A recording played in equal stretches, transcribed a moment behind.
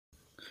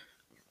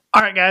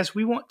All right, guys,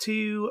 we want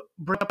to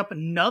bring up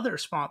another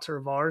sponsor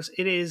of ours.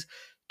 It is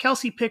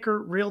Kelsey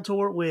Picker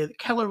Realtor with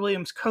Keller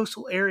Williams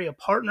Coastal Area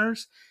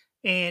Partners.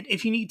 And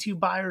if you need to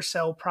buy or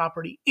sell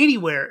property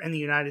anywhere in the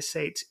United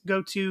States,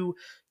 go to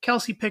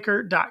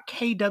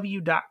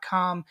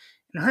kelseypicker.kw.com,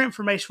 and her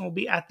information will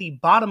be at the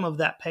bottom of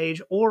that page,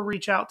 or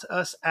reach out to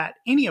us at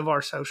any of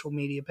our social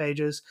media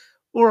pages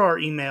or our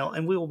email,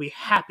 and we will be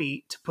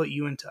happy to put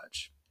you in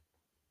touch.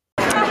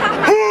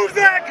 Who's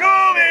that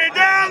coming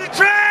down the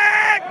track?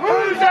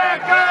 Who's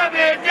that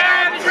coming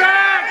down the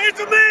track?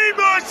 It's a mean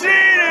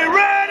machine in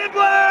red and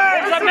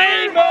black. It's a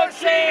mean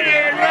machine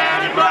in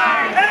red and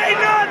black. Ain't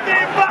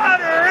nothing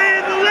finer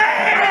in the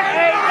land.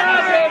 Ain't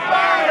nothing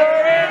finer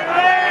in the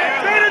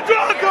land. Than a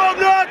drunk,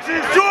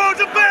 obnoxious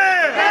Georgia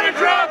fan. Than a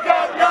drunk,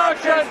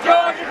 obnoxious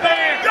Georgia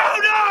fan. Go,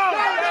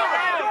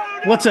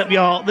 no! What's up,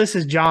 y'all? This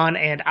is John,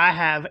 and I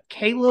have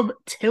Caleb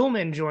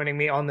Tillman joining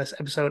me on this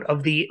episode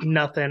of the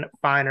Nothing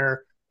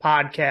Finer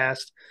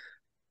podcast.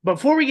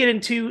 Before we get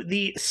into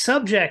the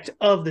subject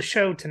of the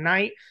show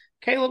tonight,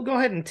 Caleb, go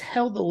ahead and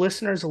tell the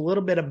listeners a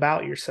little bit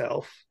about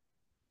yourself.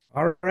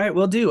 All right,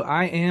 will do.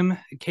 I am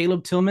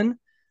Caleb Tillman.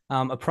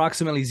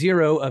 Approximately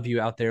 0 of you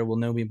out there will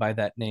know me by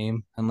that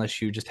name,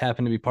 unless you just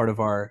happen to be part of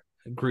our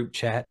group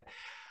chat.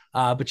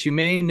 But you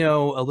may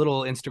know a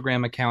little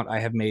Instagram account I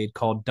have made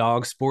called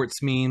Dog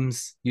Sports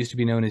Memes, used to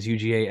be known as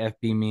UGA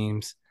FB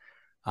Memes.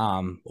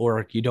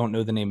 Or you don't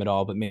know the name at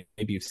all, but maybe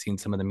you've seen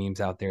some of the memes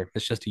out there.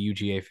 It's just a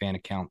UGA fan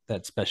account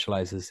that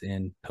specializes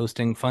in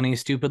posting funny,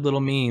 stupid little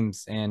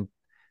memes and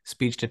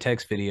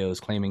speech-to-text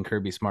videos claiming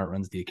Kirby Smart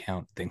runs the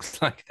account, things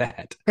like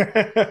that.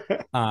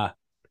 But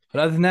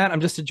other than that, I'm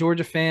just a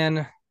Georgia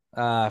fan.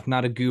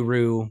 Not a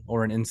guru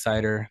or an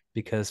insider,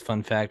 because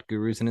fun fact,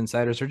 gurus and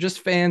insiders are just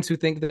fans who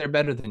think they're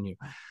better than you.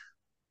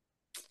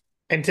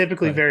 And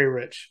typically very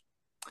rich.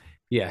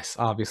 Yes,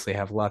 obviously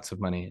have lots of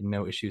money,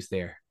 no issues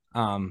there.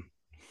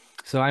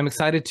 So I'm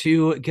excited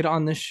to get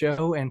on this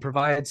show and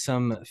provide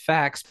some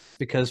facts,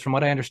 because from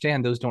what I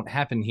understand, those don't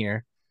happen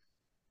here.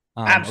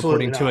 Absolutely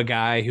according not. to a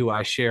guy who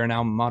I share an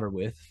alma mater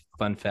with.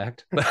 Fun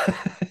fact.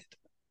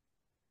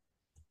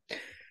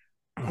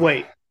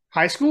 Wait,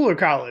 high school or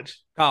college?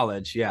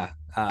 College, yeah.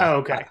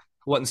 Okay. I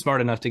wasn't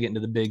smart enough to get into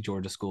the big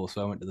Georgia school,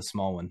 so I went to the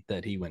small one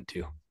that he went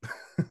to.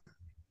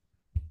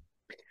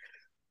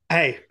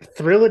 Hey,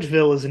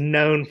 Thrillageville is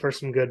known for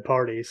some good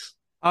parties.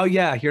 Oh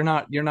yeah, you're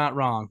not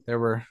wrong.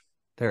 There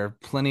are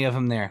plenty of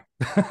them there,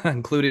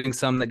 including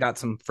some that got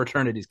some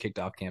fraternities kicked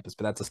off campus,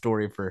 but that's a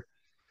story for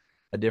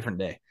a different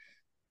day.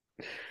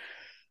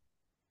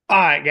 All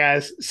right,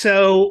 guys.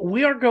 So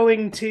we are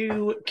going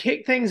to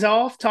kick things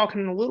off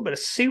talking a little bit of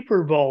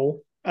Super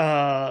Bowl,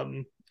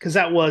 because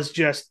that was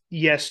just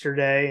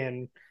yesterday,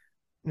 and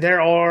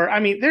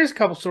there's a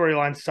couple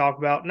storylines to talk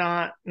about,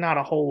 not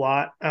a whole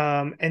lot.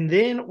 And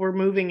then we're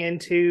moving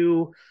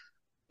into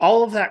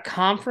all of that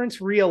conference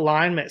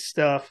realignment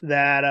stuff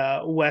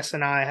that Wes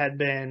and I had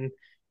been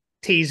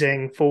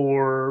teasing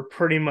for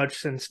pretty much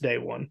since day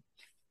one.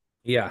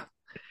 Yeah.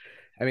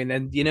 I mean,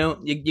 and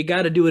you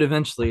got to do it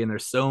eventually, and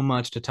there's so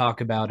much to talk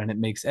about, and it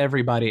makes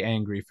everybody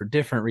angry for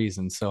different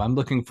reasons. So I'm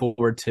looking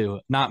forward to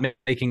not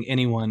making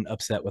anyone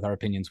upset with our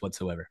opinions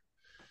whatsoever.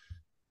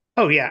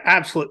 Oh yeah,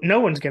 absolutely.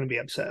 No one's going to be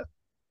upset.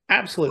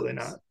 Absolutely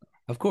not.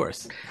 Of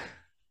course.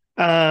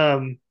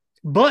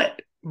 But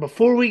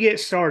before we get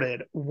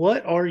started,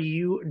 what are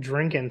you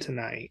drinking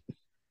tonight?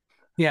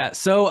 Yeah,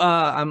 so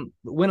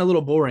went a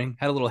little boring.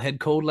 Had a little head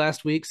cold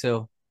last week,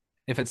 so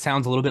if it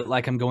sounds a little bit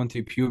like I'm going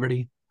through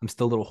puberty, I'm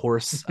still a little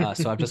hoarse.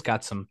 So I've just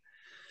got some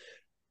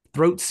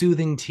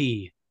throat-soothing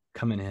tea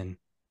coming in.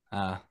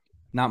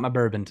 Not my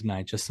bourbon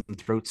tonight, just some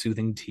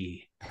throat-soothing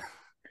tea.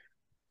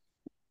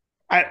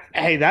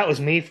 Hey, that was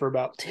me for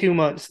about 2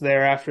 months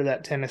there after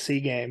that Tennessee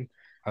game.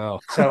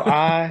 Oh, so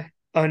I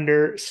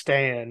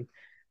understand.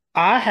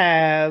 I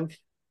have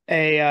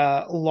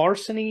a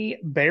Larceny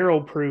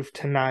Barrel Proof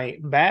tonight,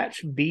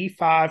 batch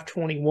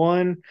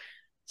B521.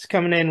 It's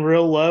coming in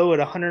real low at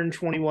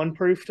 121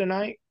 proof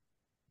tonight.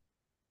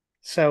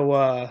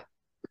 So,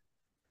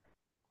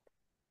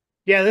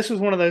 yeah, this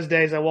was one of those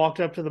days I walked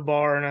up to the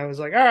bar and I was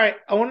like, all right,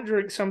 I want to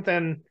drink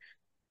something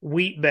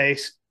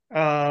wheat-based.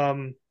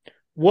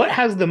 What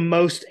has the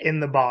most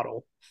in the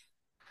bottle?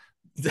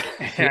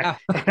 Yeah.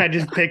 And I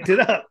just picked it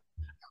up.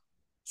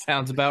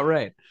 Sounds about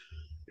right.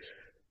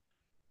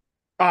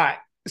 All right,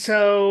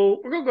 so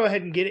we're gonna go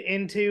ahead and get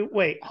into.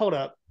 Wait, hold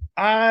up.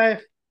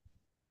 I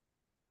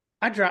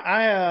dropped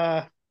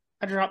the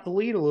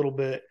lead a little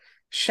bit.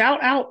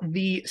 Shout out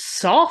the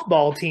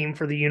softball team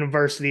for the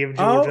University of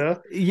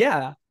Georgia. Oh,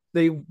 yeah,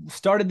 they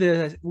started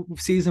the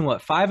season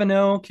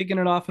 5-0, kicking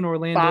it off in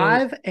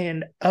Orlando.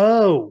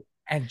 5-0,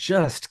 and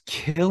just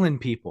killing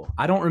people.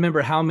 I don't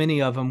remember how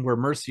many of them were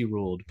mercy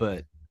ruled,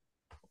 but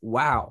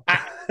wow.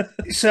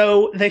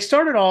 So they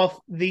started off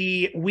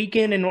the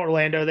weekend in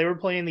Orlando. They were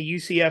playing the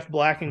UCF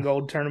Black and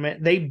Gold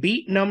tournament. They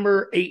beat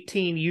number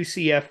 18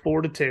 UCF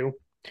 4-2.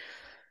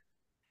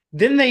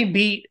 Then they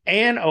beat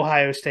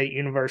Ohio State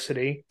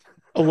University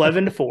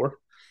 11-4.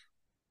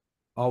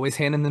 Always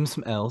handing them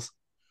some L's.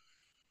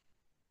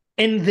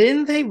 And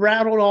then they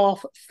rattled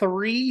off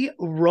 3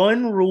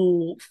 run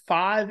rule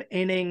 5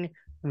 inning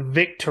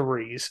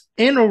victories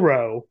in a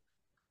row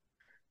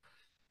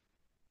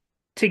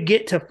to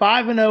get to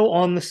 5-0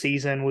 on the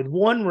season with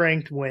 1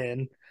 ranked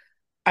win.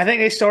 I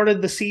think they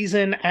started the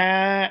season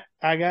at,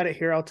 I got it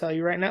here, I'll tell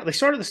you right now. They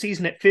started the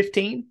season at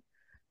 15.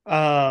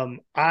 I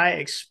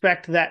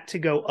expect that to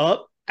go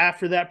up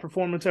after that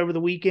performance over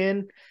the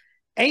weekend.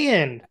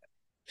 And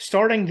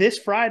starting this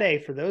Friday,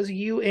 for those of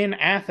you in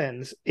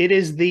Athens, it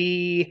is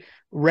the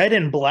Red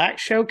and Black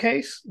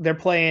Showcase. They're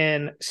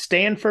playing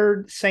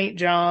Stanford, St.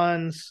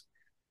 John's,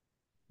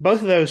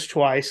 both of those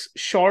twice,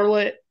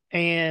 Charlotte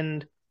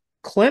and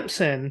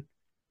Clemson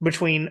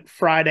between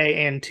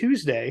Friday and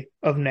Tuesday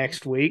of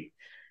next week.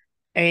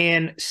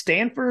 And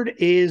Stanford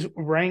is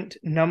ranked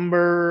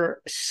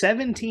number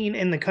 17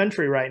 in the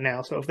country right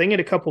now. So if they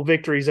get a couple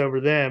victories over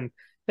them,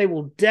 they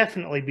will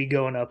definitely be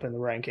going up in the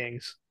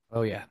rankings.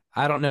 Oh, yeah.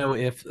 I don't know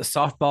if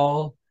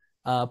softball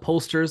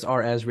pollsters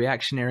are as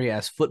reactionary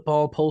as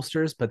football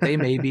pollsters, but they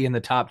may be in the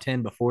top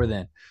 10 before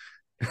then.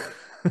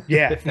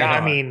 Yeah. No,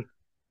 I mean,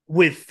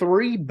 with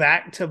 3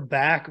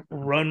 back-to-back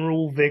run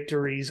rule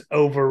victories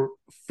over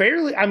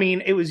fairly, I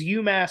mean, it was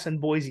UMass and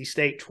Boise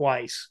State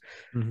twice,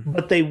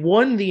 but they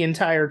won the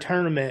entire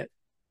tournament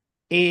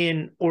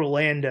in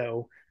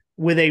Orlando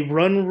with a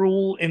run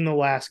rule in the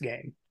last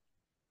game.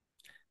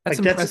 That's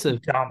impressive.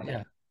 That's dominant.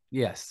 Yeah.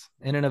 Yes,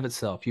 in and of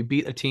itself. You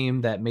beat a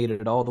team that made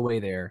it all the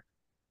way there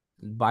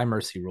by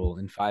mercy rule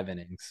in 5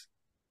 innings.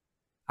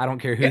 I don't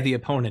care who the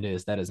opponent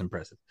is. That is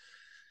impressive.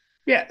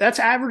 Yeah, that's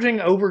averaging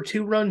over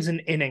 2 runs an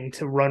inning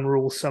to run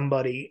rule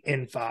somebody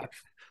in 5.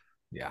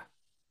 Yeah,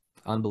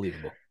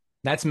 unbelievable.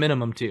 That's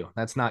minimum, too.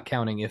 That's not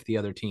counting if the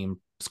other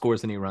team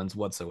scores any runs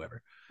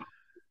whatsoever.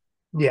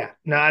 Yeah,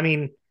 no, I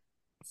mean,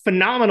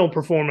 phenomenal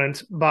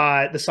performance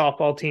by the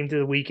softball team through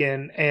the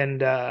weekend,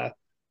 and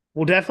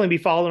we'll definitely be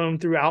following them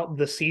throughout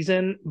the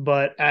season.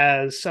 But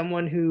as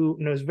someone who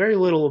knows very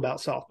little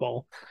about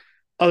softball,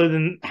 other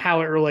than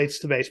how it relates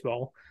to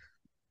baseball,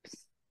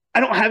 I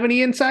don't have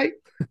any insight.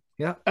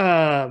 Yeah.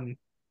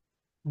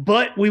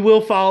 But we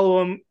will follow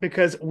them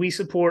because we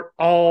support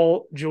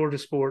all Georgia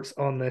sports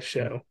on this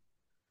show.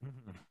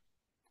 Mm-hmm.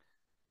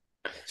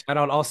 Shout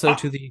out also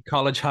to the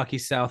College Hockey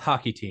South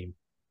hockey team.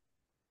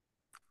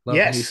 Love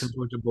me some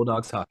Georgia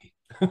Bulldogs hockey.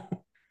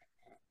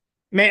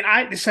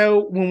 Man,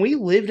 so when we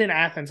lived in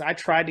Athens, I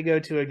tried to go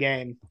to a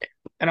game,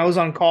 and I was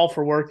on call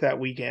for work that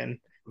weekend,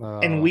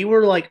 and we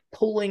were like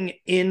pulling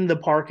in the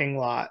parking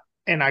lot,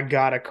 and I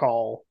got a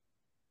call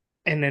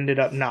and ended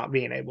up not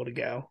being able to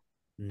go.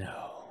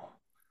 No.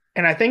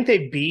 And I think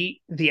they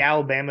beat the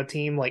Alabama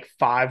team like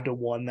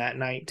 5-1 that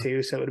night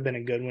too, so it would have been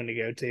a good one to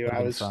go to.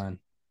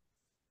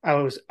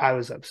 I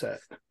was upset.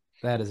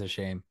 That is a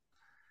shame.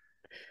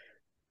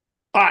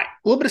 All right,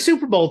 a little bit of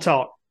Super Bowl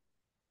talk.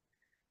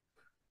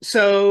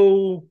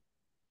 So,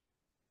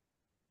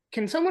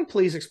 can someone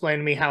please explain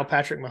to me how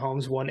Patrick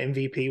Mahomes won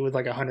MVP with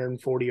like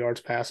 140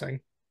 yards passing?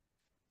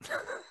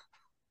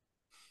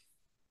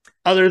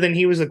 Other than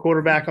he was the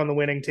quarterback on the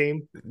winning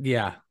team.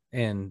 Yeah,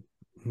 and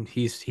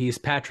he's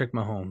Patrick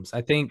Mahomes. I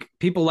think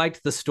people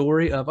liked the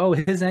story of, oh,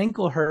 his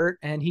ankle hurt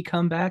and he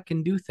come back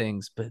and do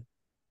things, but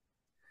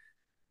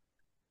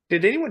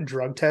did anyone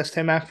drug test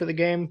him after the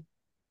game?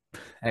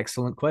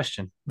 Excellent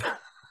question.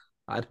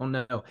 I don't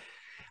know.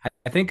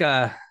 I think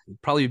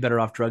probably be better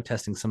off drug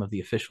testing some of the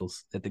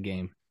officials at the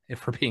game,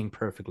 if we're being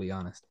perfectly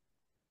honest.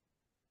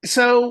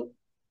 So,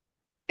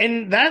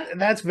 and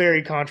that's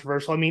very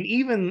controversial. I mean,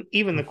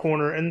 even the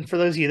corner, and for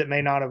those of you that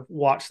may not have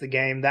watched the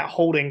game, that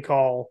holding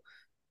call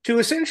to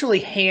essentially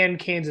hand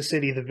Kansas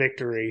City the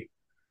victory.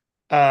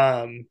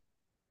 I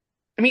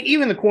mean,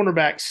 even the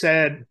cornerback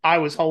said I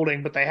was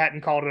holding, but they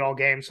hadn't called it all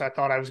game, so I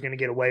thought I was going to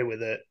get away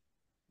with it.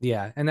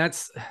 Yeah, and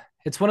it's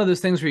one of those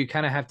things where you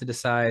kind of have to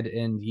decide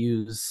and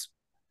use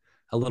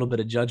a little bit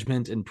of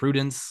judgment and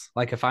prudence.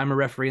 Like if I'm a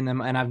referee in them,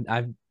 and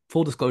I've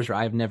full disclosure,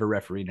 I've never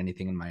refereed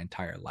anything in my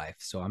entire life,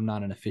 so I'm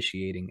not an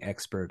officiating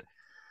expert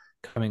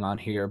coming on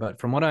here.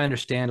 But from what I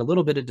understand, a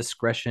little bit of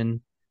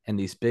discretion in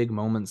these big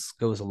moments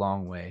goes a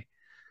long way.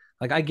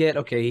 Like I get,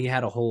 okay, he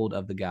had a hold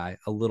of the guy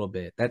a little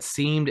bit. That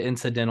seemed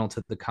incidental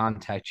to the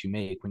contact you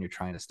make when you're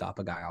trying to stop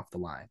a guy off the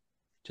line.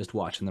 Just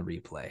watching the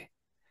replay.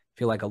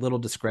 Feel like a little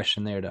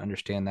discretion there to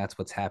understand that's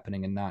what's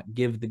happening and not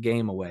give the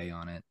game away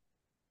on it.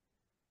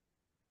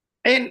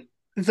 And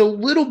the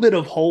little bit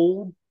of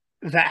hold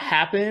that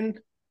happened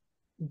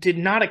did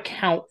not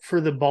account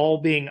for the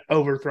ball being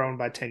overthrown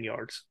by 10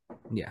 yards.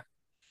 Yeah.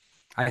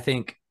 I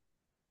think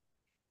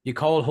you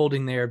called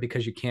holding there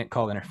because you can't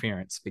call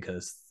interference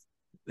because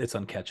it's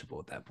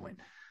uncatchable at that point.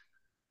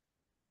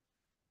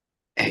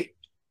 Hey,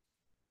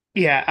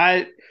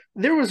 yeah,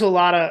 there was a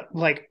lot of,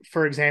 like,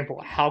 for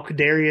example, how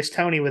Kadarius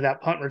Toney with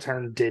that punt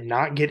return did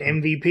not get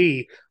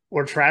MVP,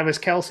 or Travis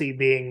Kelce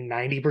being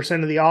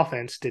 90% of the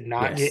offense did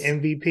not get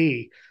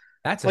MVP.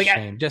 That's a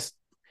shame. Just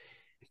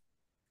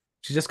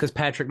because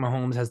Patrick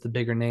Mahomes has the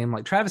bigger name,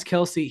 like Travis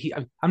Kelce,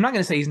 I'm not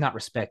going to say he's not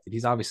respected.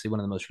 He's obviously one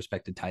of the most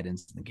respected tight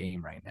ends in the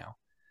game right now.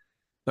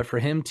 But for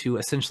him to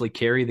essentially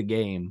carry the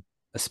game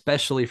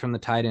especially from the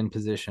tight end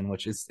position,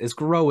 which is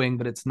growing,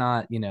 but it's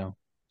not,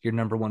 your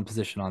number one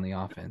position on the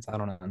offense. I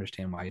don't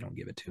understand why you don't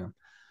give it to him.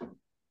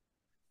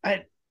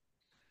 I,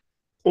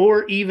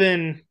 or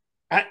even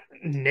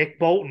Nick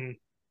Bolton,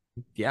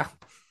 Yeah.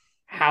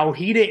 how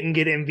he didn't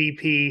get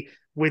MVP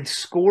with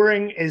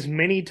scoring as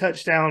many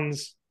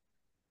touchdowns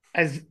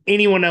as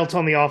anyone else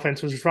on the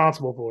offense was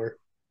responsible for.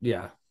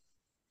 Yeah.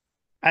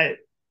 I,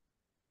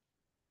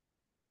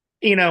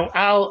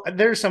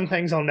 there's some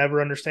things I'll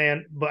never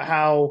understand, but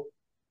how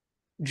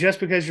just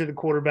because you're the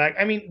quarterback,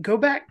 I mean, go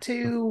back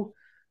to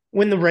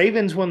when the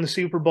Ravens won the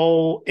Super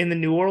Bowl in the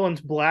New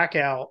Orleans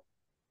blackout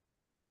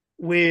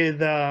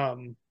with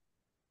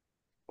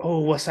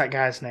what's that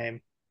guy's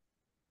name?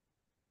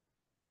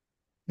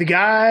 The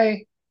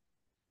guy,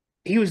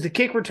 he was the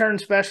kick return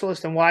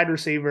specialist and wide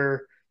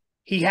receiver.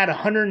 He had a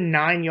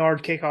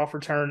 109-yard kickoff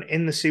return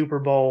in the Super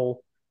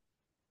Bowl.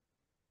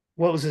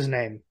 What was his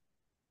name?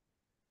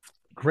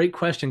 Great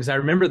question, because I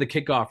remember the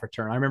kickoff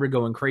return. I remember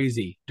going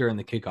crazy during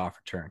the kickoff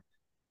return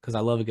because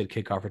I love a good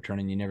kickoff return,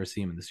 and you never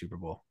see him in the Super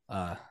Bowl.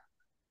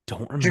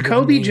 Don't remember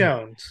Jacoby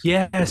Jones.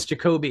 Yes,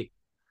 Jacoby.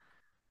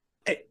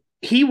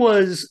 He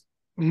was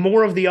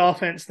more of the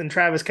offense than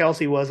Travis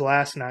Kelce was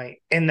last night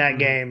in that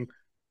game,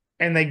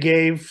 and they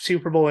gave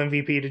Super Bowl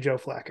MVP to Joe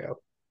Flacco.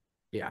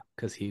 Yeah,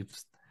 because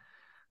he's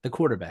the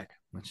quarterback.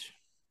 Which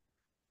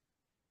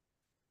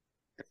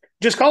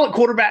just call it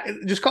quarterback.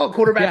 Just call it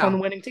quarterback on the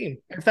winning team.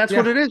 If that's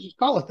what it is, just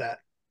call it that.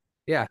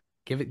 Yeah,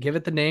 give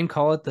it the name.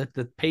 Call it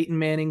the Peyton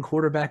Manning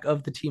Quarterback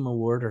of the Team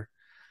Award, or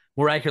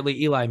more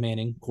accurately, Eli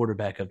Manning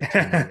Quarterback of the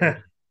Team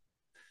Award.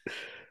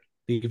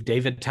 Leave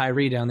David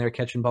Tyree down there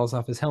catching balls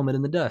off his helmet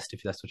in the dust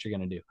if that's what you're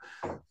going to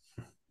do.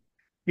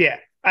 Yeah,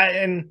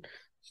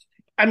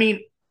 I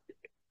mean,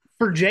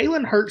 for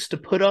Jalen Hurts to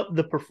put up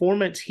the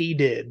performance he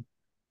did,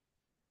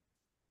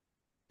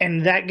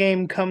 and that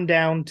game come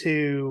down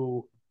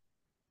to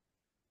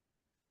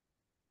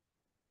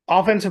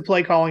offensive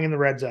play calling in the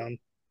red zone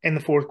in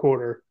the fourth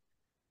quarter,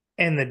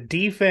 and the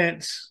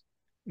defense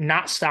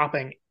not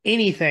stopping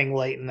anything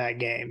late in that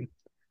game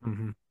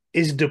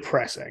is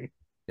depressing.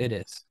 It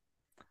is.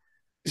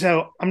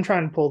 So I'm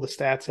trying to pull the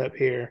stats up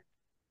here,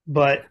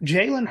 but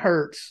Jalen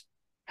Hurts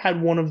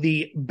had one of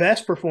the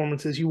best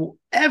performances you will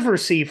ever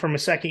see from a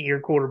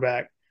second-year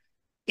quarterback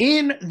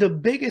in the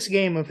biggest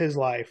game of his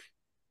life.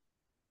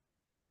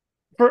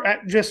 I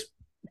just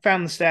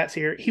found the stats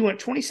here. He went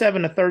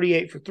 27 to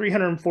 38 for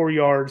 304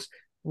 yards,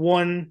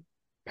 1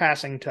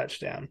 passing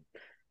touchdown.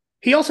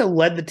 He also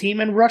led the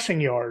team in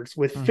rushing yards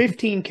with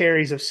 15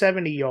 carries of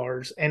 70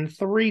 yards and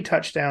 3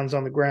 touchdowns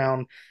on the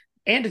ground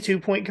and a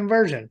 2-point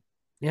conversion.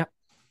 Yep.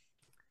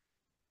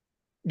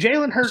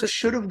 Jalen Hurts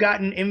should have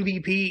gotten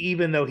MVP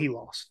even though he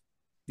lost.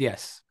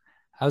 Yes.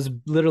 I was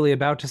literally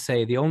about to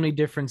say the only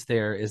difference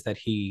there is that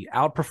he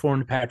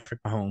outperformed Patrick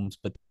Mahomes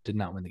but did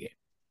not win the game.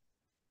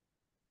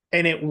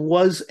 And it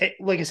was,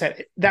 like I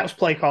said, that was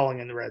play calling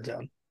in the red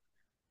zone.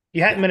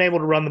 You hadn't been able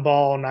to run the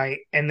ball all night,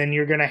 and then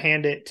you're going to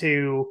hand it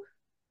to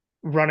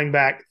running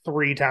back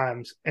 3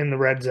 times in the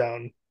red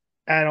zone.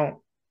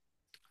 I'll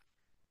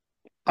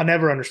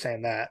never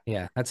understand that.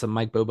 Yeah, that's a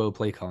Mike Bobo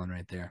play calling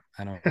right there.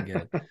 I don't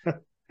get it.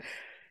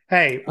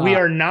 Hey, we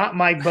are not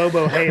Mike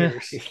Bobo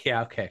haters.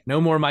 Yeah, okay.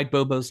 No more Mike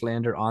Bobo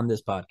slander on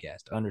this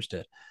podcast.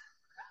 Understood.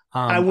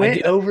 I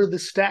went over the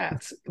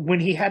stats. When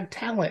he had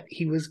talent,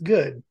 he was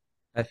good.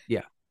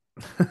 Yeah,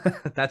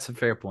 that's a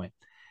fair point.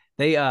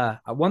 They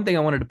one thing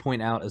I wanted to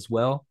point out as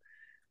well,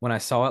 when I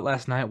saw it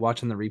last night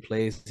watching the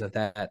replays of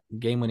that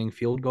game-winning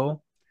field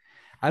goal,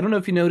 I don't know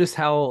if you noticed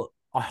how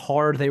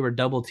hard they were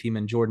double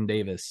teaming Jordan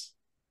Davis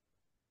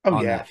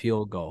on that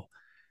field goal.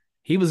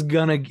 He was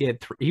gonna get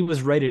through. He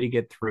was ready to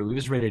get through. He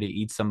was ready to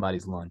eat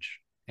somebody's lunch.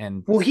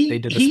 And he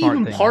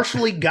even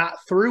partially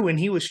got through, and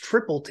he was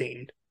triple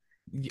teamed.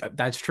 Yeah,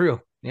 that's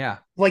true. Yeah,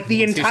 like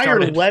the entire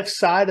left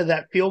side of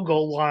that field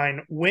goal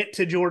line went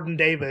to Jordan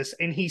Davis,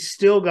 and he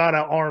still got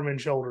an arm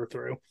and shoulder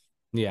through.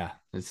 Yeah,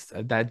 it's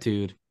that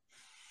dude.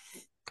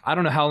 I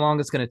don't know how long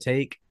it's going to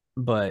take,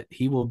 but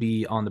he will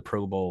be on the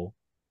Pro Bowl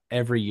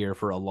every year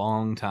for a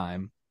long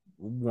time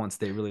once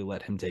they really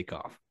let him take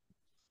off.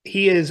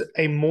 He is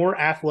a more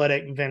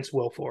athletic Vince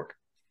Wilfork.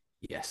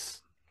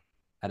 Yes,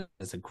 that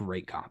is a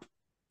great comp.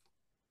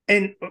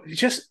 And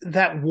just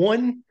that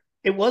one,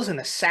 it wasn't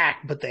a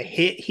sack, but the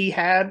hit he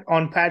had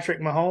on Patrick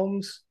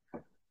Mahomes,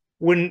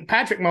 when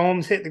Patrick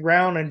Mahomes hit the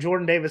ground and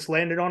Jordan Davis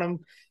landed on him,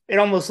 it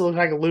almost looked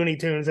like a Looney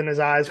Tunes, and his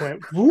eyes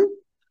went whoop.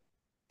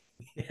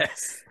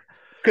 Yes.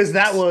 Because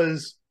that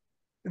was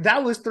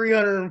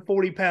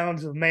 340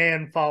 pounds of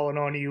man falling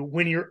on you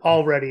when you're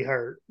already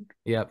hurt.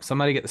 Yep.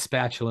 Somebody get the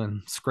spatula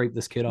and scrape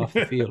this kid off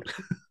the field.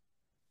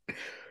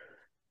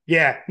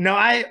 Yeah. No,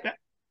 I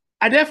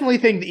definitely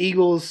think the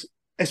Eagles,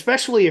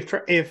 especially if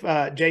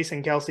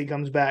Jason Kelce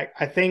comes back,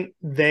 I think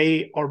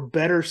they are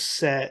better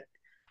set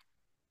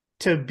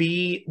to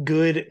be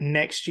good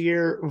next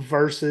year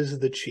versus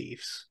the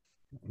Chiefs.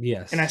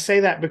 Yes. And I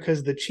say that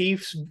because the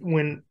Chiefs,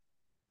 when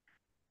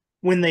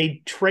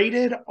they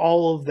traded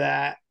all of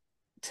that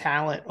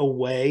talent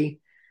away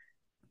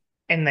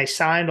and they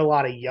signed a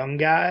lot of young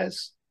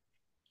guys,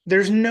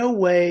 there's no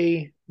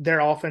way their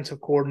offensive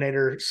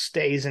coordinator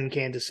stays in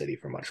Kansas City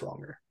for much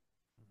longer.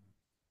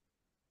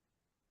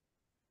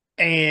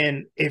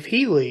 And if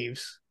he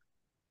leaves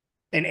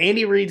and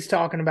Andy Reid's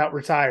talking about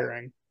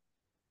retiring,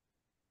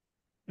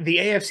 the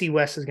AFC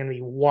West is going to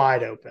be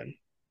wide open,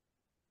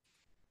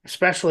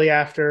 especially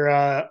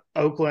after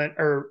Oakland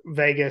or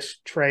Vegas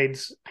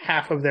trades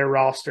half of their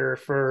roster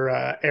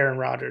for Aaron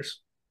Rodgers.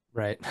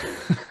 Right.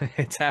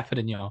 It's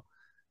happening, y'all.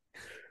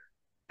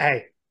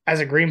 Hey,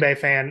 as a Green Bay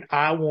fan,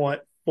 I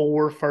want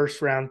 4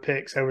 first-round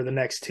picks over the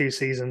next 2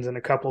 seasons and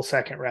a couple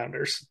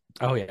second-rounders.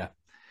 Oh, yeah.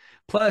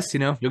 Plus,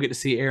 you'll get to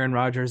see Aaron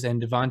Rodgers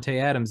and Devontae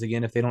Adams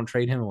again if they don't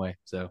trade him away.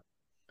 So,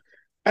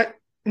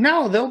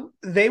 no,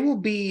 they will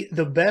be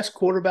the best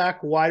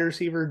quarterback wide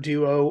receiver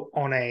duo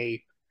on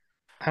a,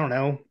 I don't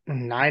know,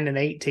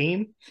 9-8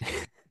 team.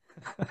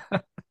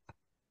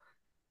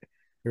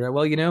 You're right.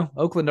 Well,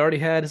 Oakland already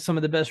had some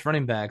of the best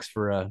running backs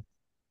for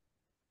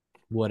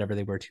whatever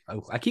they were.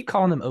 I keep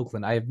calling them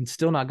Oakland. I have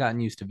still not gotten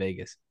used to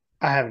Vegas.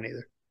 I haven't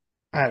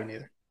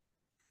either.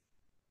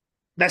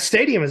 That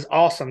stadium is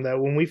awesome,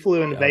 though. When we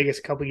flew into Vegas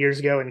a couple years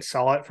ago and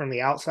saw it from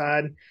the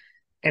outside,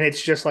 and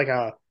it's just like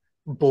a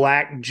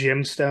black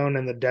gemstone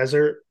in the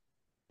desert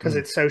because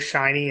it's so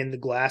shiny and the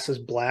glass is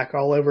black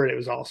all over it. It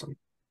was awesome.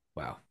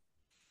 Wow.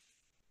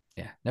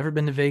 Yeah, never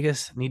been to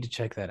Vegas. Need to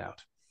check that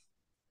out.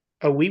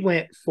 Oh, we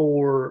went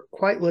for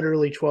quite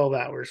literally 12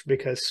 hours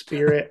because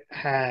Spirit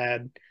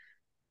had,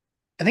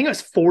 I think it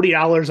was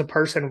 $40 a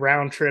person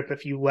round trip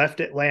if you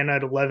left Atlanta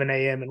at 11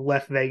 a.m. and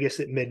left Vegas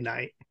at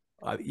midnight.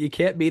 You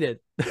can't beat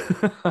it.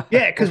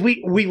 Yeah, because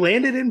we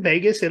landed in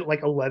Vegas at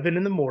like 11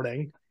 in the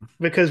morning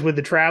because with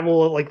the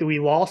travel, like we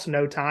lost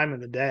no time in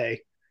the day.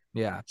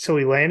 Yeah. So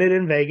we landed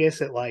in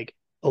Vegas at like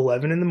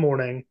 11 in the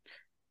morning,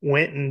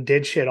 went and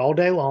did shit all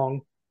day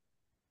long,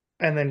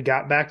 and then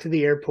got back to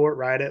the airport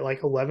right at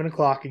like 11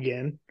 o'clock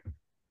again,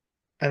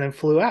 and then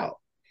flew out.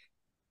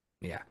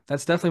 Yeah,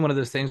 that's definitely one of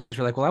those things where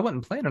you're like, well, I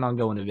wasn't planning on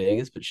going to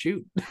Vegas, but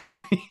shoot.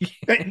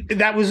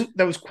 That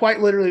was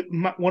quite literally,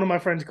 one of my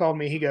friends called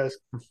me. He goes,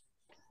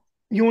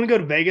 "You want to go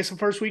to Vegas the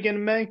first weekend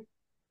in May?" I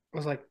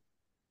was like,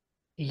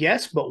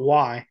 "Yes, but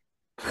why?"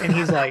 And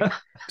he's like,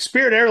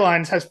 "Spirit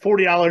Airlines has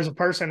 $40 a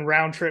person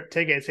round trip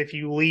tickets. If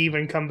you leave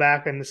and come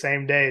back in the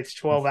same day, it's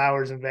 12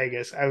 hours in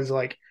Vegas." I was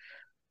like,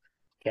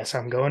 "Guess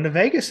I'm going to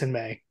Vegas in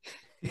May."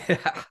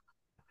 Yeah.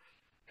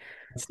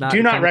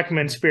 Do not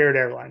recommend Spirit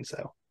Airlines,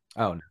 though.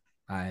 Oh, no.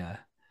 I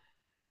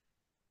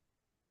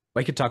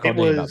could talk all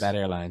day about bad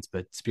airlines,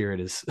 but Spirit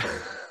is.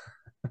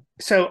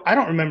 So I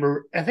don't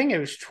remember. I think it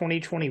was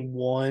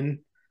 2021,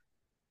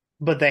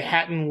 but they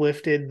hadn't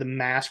lifted the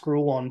mask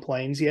rule on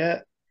planes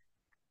yet.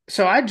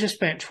 So I just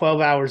spent 12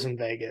 hours in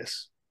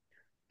Vegas,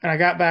 and I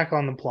got back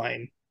on the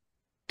plane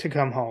to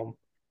come home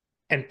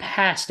and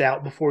passed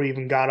out before we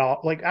even got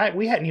off. Like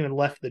we hadn't even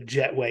left the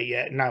jetway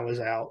yet, and I was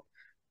out.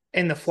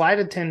 And the flight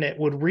attendant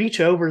would reach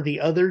over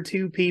the other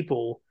 2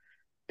 people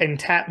and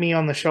tap me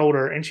on the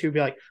shoulder, and she would be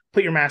like,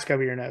 "Put your mask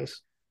over your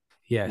nose."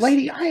 Yes.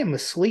 Lady, I am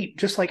asleep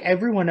just like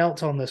everyone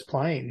else on this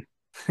plane.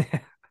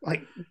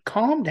 Like,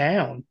 calm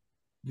down.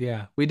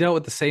 Yeah. We dealt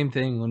with the same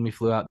thing when we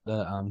flew out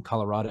to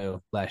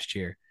Colorado last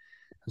year.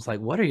 I was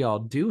like, what are y'all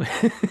doing?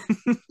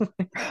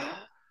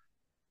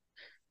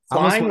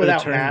 Flying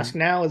without mask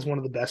now is one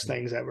of the best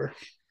things ever.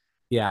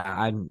 Yeah,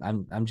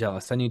 I'm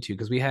jealous. I need to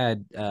because we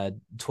had a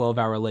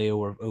 12-hour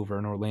layover over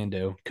in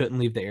Orlando. Couldn't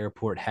leave the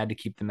airport. Had to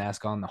keep the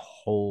mask on the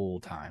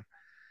whole time.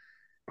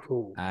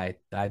 Ooh. I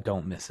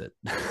don't miss it.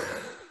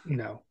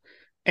 No.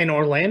 And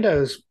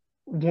Orlando's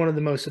one of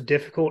the most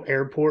difficult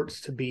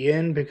airports to be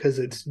in because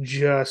it's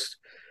just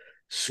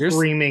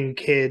screaming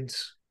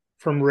kids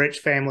from rich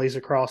families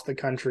across the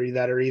country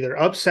that are either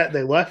upset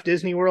they left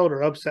Disney World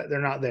or upset they're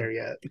not there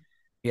yet.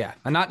 Yeah,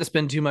 and not to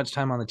spend too much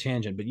time on the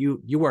tangent, but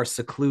you are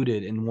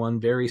secluded in one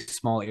very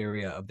small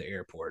area of the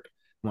airport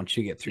once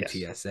you get through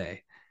TSA, and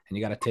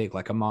you got to take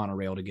like a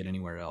monorail to get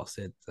anywhere else.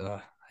 It's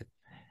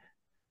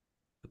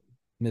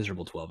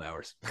miserable 12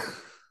 hours.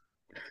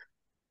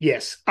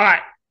 Yes. All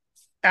right.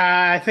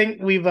 I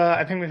think we've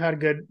had a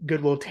good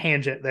little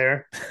tangent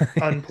there,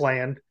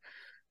 unplanned.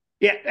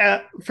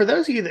 Yeah. For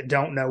those of you that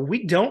don't know,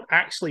 we don't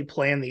actually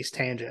plan these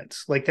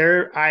tangents. Like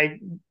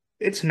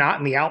it's not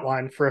in the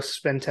outline for us to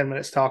spend 10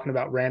 minutes talking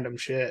about random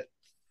shit.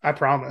 I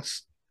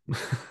promise.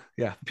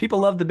 Yeah. People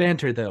love the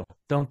banter though,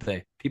 don't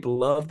they? People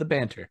love the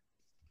banter.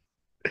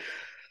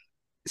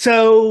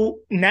 So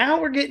now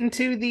we're getting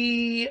to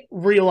the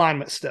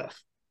realignment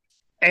stuff.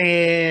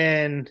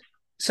 And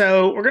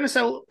so we're going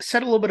to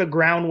set a little bit of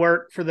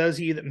groundwork for those of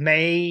you that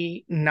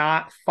may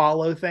not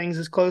follow things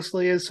as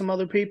closely as some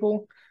other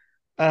people.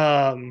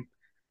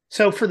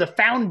 So for the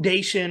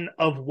foundation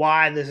of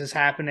why this is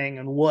happening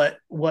and what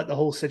the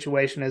whole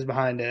situation is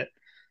behind it,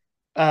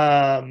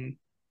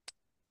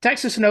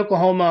 Texas and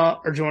Oklahoma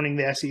are joining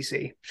the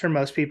SEC. I'm sure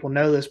most people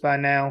know this by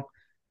now.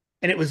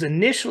 And it was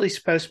initially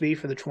supposed to be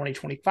for the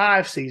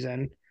 2025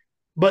 season,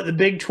 But the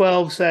Big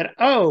 12 said,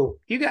 oh,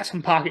 you got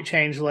some pocket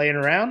change laying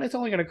around. It's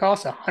only going to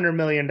cost $100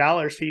 million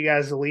for you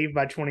guys to leave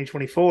by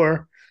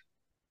 2024.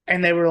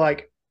 And they were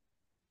like,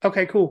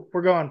 okay, cool.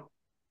 We're going.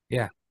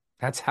 Yeah.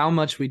 That's how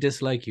much we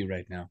dislike you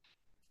right now.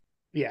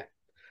 Yeah.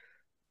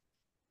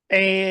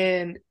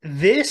 And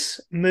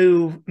this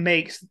move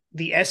makes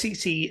the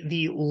SEC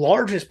the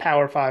largest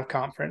Power Five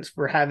conference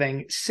for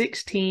having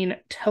 16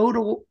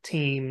 total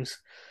teams.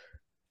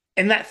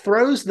 And that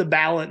throws the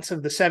balance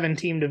of the 7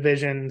 team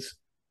divisions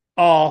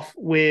off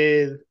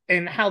with,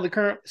 and how the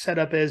current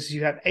setup is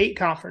you have 8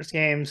 conference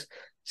games,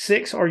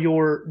 6 are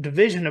your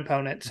division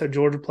opponents. So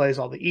Georgia plays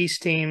all the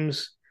East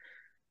teams,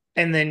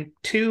 and then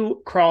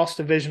 2 cross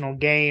divisional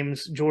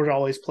games. Georgia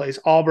always plays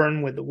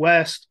Auburn with the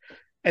West,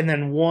 and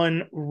then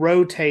 1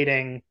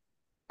 rotating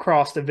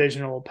cross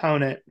divisional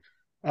opponent.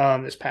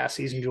 This past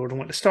season, Georgia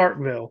went to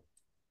Starkville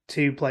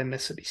to play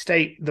Mississippi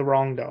State, the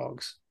Wrong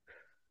Dogs.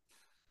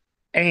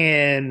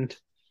 And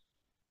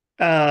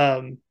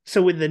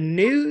so with the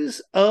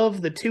news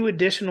of the 2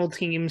 additional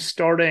teams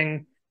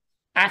starting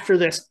after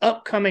this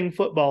upcoming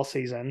football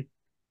season,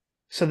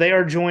 so they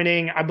are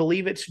joining, I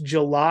believe it's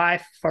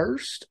July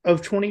 1st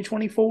of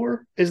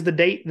 2024 is the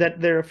date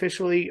that they're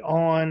officially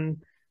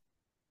on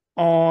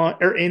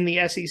or in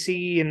the SEC,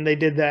 and they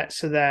did that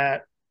so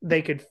that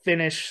they could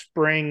finish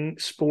spring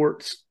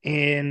sports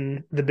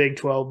in the Big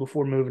 12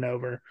 before moving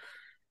over.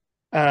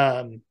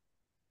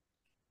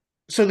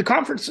 So the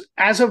conference,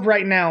 as of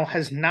right now,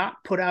 has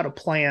not put out a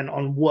plan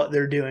on what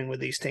they're doing with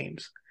these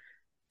teams.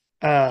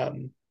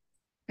 And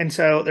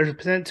so there's a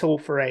potential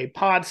for a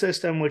pod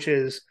system, which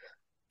is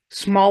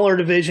smaller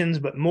divisions,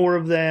 but more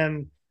of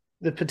them.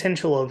 The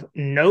potential of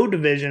no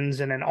divisions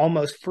and an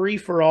almost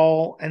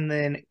free-for-all, and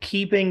then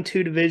keeping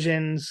 2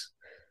 divisions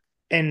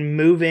and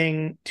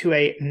moving to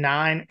a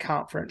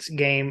 9-conference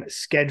game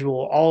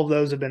schedule. All of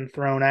those have been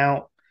thrown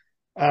out.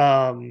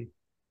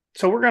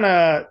 So we're going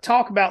to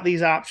talk about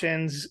these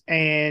options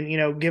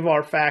and, give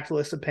our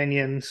factless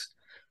opinions,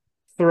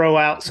 throw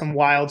out some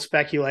wild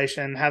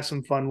speculation, have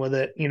some fun with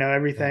it.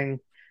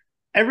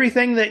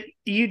 Everything that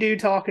you do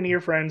talking to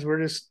your friends,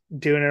 we're just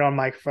doing it on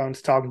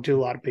microphones, talking to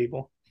a lot of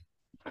people.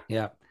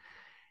 Yeah.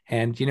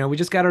 And, we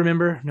just got to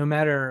remember, no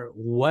matter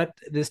what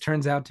this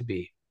turns out to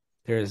be,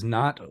 there is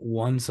not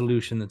one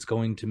solution that's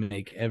going to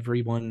make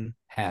everyone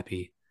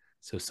happy.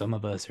 So some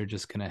of us are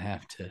just going to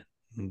have to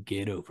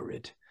get over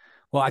it.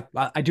 Well,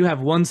 I do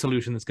have one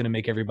solution that's going to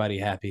make everybody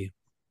happy,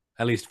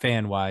 at least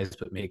fan-wise,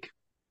 but make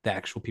the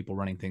actual people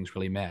running things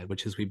really mad,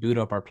 which is we boot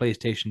up our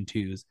PlayStation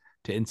 2s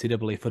to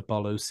NCAA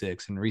Football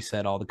 06 and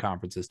reset all the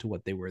conferences to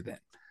what they were then.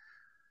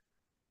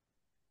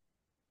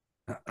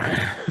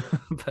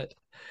 But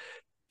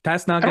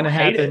that's not going to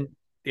happen.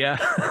 Yeah.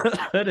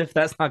 But if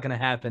that's not going to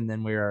happen,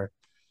 then we are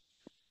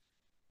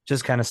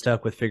just kind of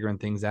stuck with figuring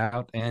things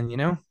out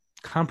and,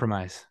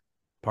 compromise,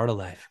 part of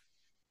life.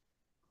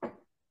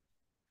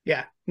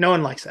 Yeah. No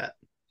one likes that.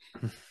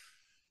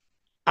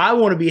 I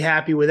want to be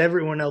happy with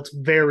everyone else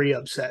very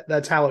upset.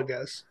 That's how it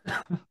goes.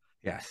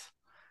 Yes.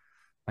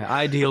 My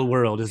ideal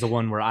world is the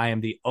one where I am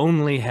the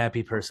only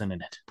happy person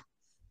in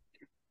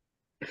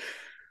it.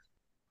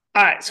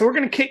 All right, so we're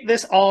going to kick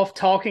this off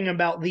talking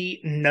about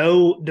the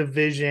no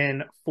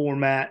division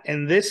format.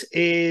 And it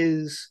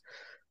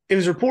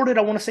was reported,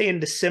 I want to say in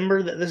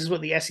December, that this is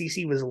what the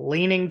SEC was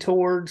leaning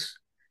towards.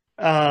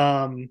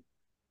 But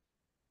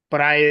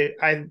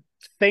I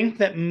think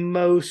that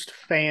most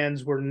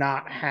fans were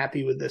not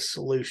happy with this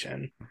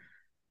solution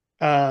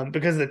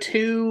because the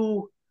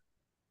 2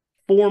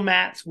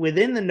 formats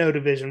within the no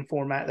division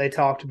format they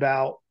talked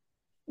about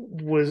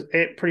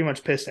it pretty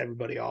much pissed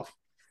everybody off.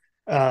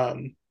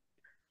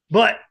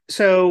 But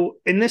so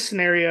in this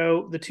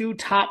scenario, the 2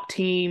 top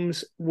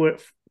teams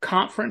with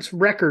conference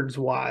records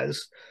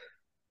wise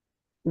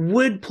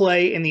would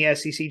play in the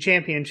SEC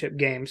championship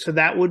game. So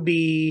that would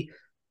be,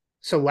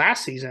 so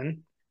last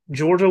season,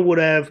 Georgia would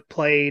have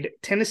played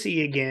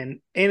Tennessee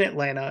again in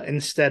Atlanta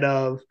instead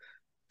of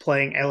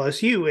playing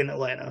LSU in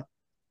Atlanta.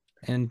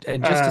 And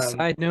just a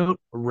side note,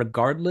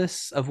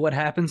 regardless of what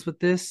happens with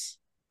this,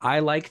 I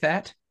like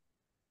that.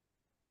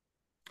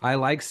 I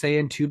like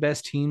saying 2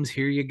 best teams,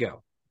 here you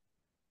go.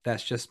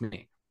 That's just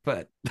me.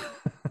 But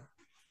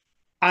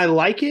I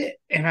like it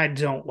and I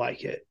don't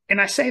like it.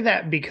 And I say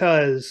that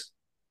because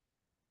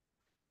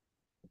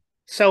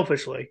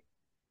selfishly,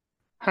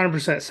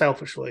 100%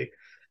 selfishly,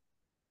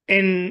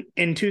 in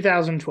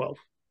 2012,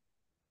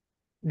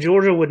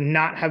 Georgia would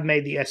not have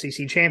made the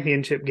SEC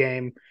championship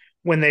game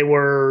when they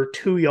were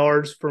 2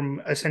 yards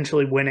from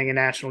essentially winning a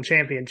national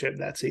championship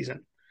that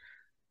season.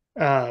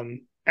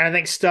 And I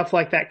think stuff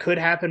like that could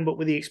happen, but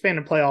with the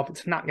expanded playoff,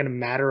 it's not going to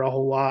matter a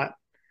whole lot.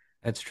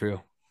 That's true.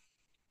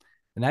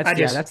 And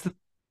that's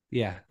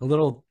the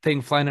little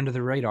thing flying under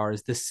the radar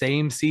is the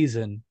same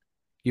season.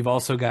 You've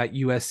also got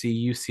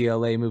USC,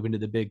 UCLA moving to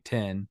the Big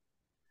Ten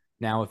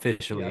now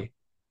officially,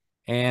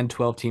 and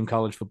 12-team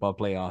college football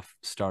playoff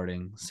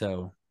starting.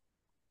 So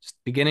just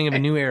beginning of a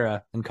new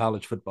era in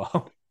college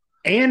football.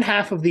 And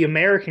half of the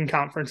American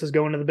Conference is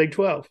going to the Big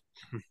 12.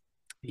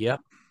 Yep.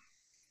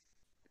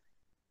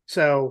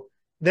 So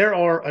there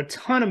are a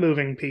ton of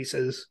moving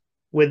pieces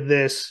with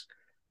this,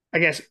 I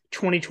guess,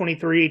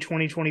 2023,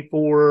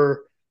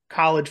 2024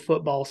 college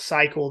football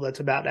cycle that's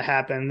about to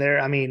happen.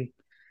 I mean,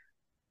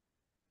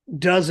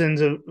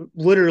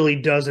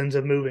 literally dozens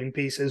of moving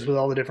pieces with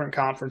all the different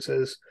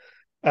conferences.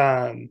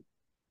 Um,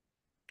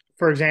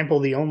 for example,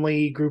 the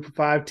only group of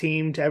 5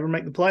 team to ever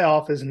make the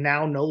playoff is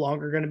now no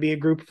longer going to be a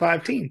group of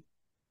 5 team.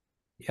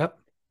 Yep.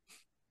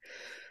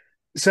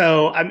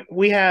 So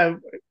we have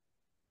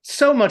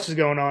so much is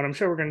going on. I'm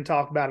sure we're going to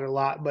talk about it a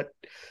lot, but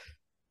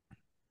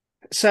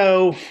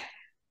so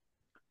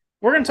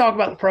we're going to talk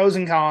about the pros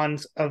and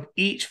cons of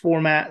each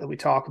format that we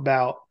talk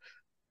about.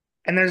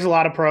 And there's a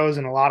lot of pros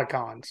and a lot of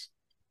cons.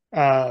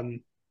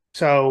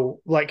 So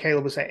like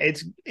Caleb was saying,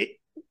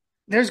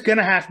 there's going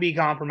to have to be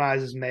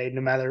compromises made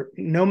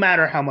no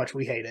matter how much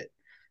we hate it.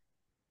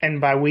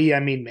 And by we, I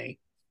mean me.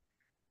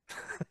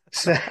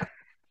 So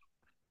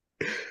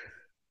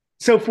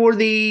for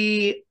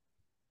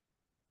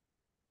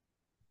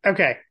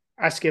okay,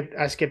 I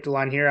skipped a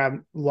line here. I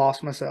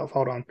lost myself.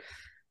 Hold on.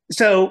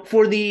 So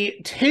for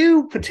the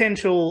 2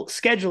 potential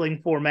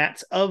scheduling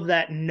formats of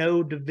that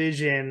no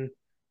division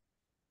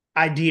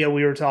idea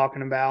we were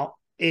talking about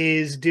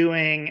is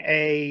doing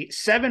a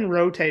 7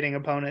 rotating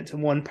opponents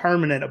and 1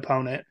 permanent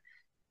opponent,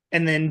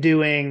 and then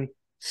doing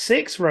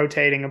 6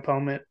 rotating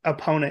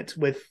opponents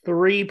with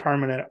 3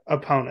 permanent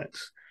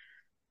opponents.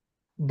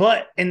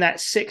 But in that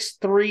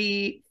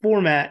 6-3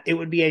 format, it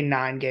would be a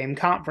 9-game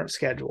conference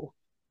schedule.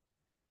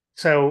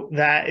 So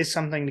that is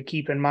something to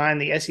keep in mind.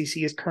 The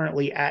SEC is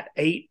currently at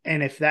 8,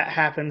 and if that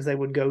happens, they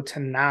would go to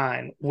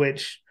 9,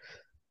 which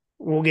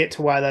we'll get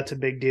to why that's a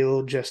big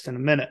deal just in a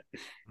minute.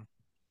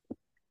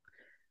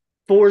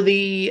 For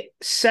the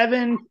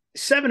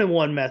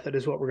 7-1 method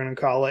is what we're going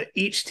to call it.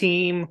 Each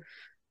team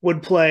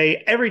would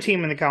play every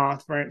team in the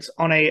conference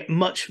on a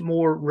much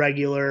more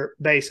regular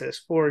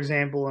basis. For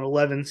example, in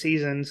 11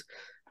 seasons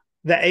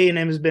that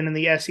A&M has been in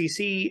the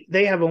SEC,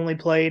 they have only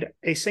played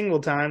a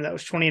single time. That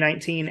was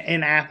 2019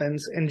 in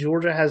Athens, and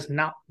Georgia has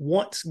not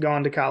once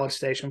gone to College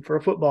Station for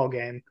a football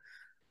game,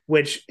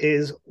 which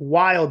is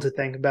wild to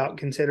think about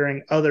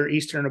considering other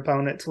Eastern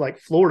opponents like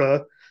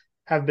Florida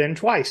have been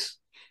twice.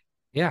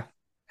 Yeah,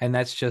 and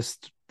that's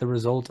just the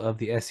result of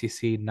the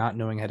SEC not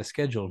knowing how to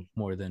schedule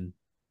more than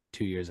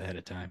 2 years ahead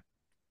of time.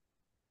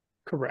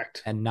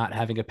 Correct. And not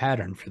having a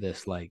pattern for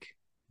this like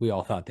we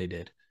all thought they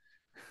did.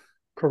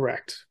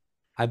 Correct.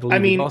 I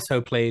believe we've also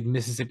played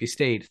Mississippi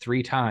State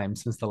 3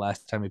 times since the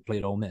last time we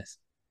played Ole Miss.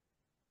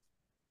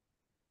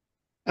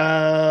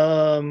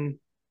 So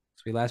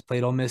we last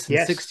played Ole Miss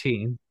in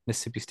 16,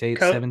 Mississippi State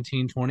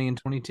 17, 20, and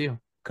 22.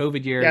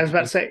 COVID year. Yeah, I was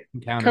about to say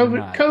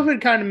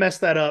COVID kind of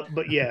messed that up,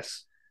 but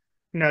yes.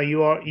 No,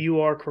 you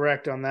are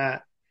correct on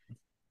that.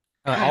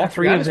 All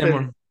three of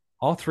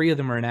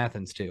them were in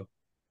Athens too.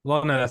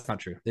 Well, no, that's not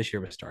true. This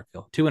year was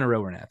Starkville. 2 in a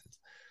row were in Athens.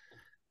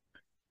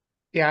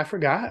 Yeah, I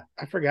forgot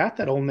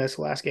that Ole Miss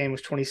last game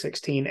was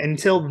 2016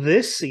 until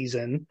this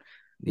season,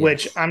 yes.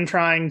 Which I'm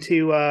trying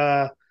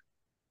to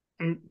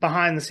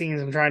behind the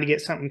scenes. I'm trying to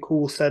get something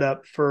cool set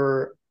up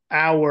for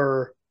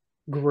our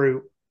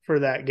group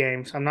for that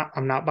game. So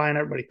I'm not buying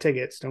everybody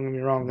tickets. Don't get me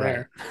wrong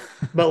there,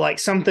 but like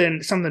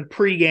something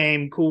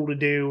pregame cool to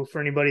do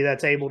for anybody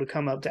that's able to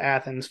come up to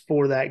Athens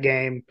for that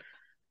game.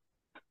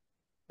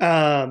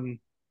 But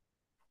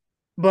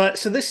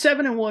so this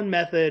 7-1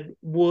 method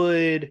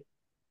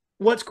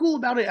what's cool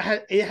about it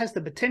has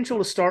the potential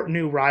to start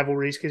new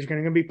rivalries because you're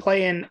going to be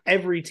playing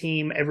every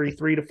team every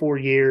 3 to 4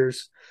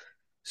 years.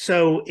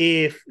 So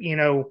if,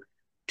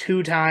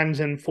 2 times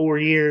in 4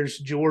 years,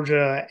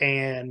 Georgia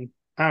and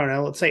I don't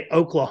know, let's say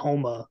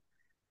Oklahoma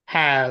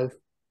have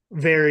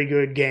very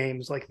good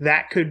games, like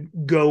that could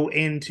go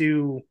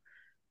into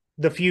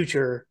the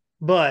future,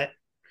 but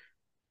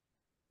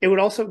it would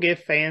also give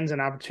fans an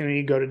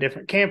opportunity to go to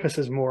different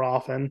campuses more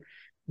often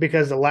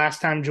because the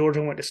last time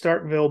Georgia went to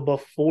Starkville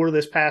before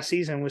this past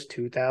season was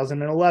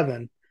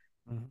 2011,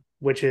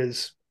 which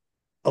is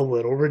a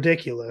little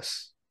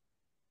ridiculous.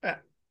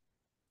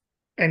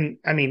 And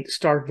I mean,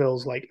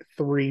 Starkville's like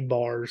 3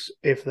 bars,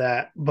 if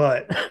that,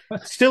 but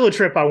still a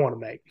trip I want to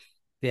make.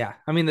 Yeah,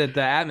 I mean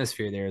the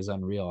atmosphere there is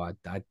unreal.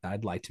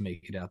 I'd like to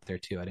make it out there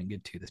too. I didn't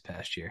get to this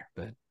past year,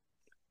 but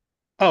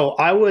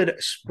I would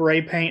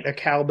spray paint a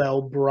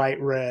cowbell bright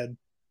red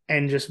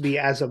and just be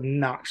as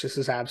obnoxious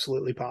as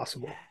absolutely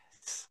possible.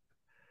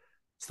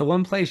 It's the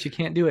one place you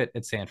can't do it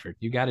at Sanford.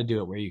 You got to do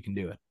it where you can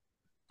do it.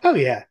 Oh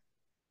yeah.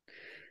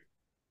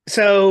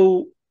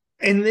 So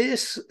the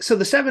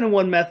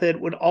 7-1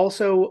 method would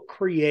also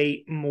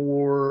create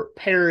more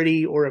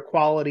parity or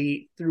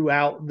equality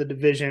throughout the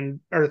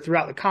division or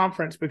throughout the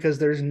conference because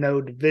there's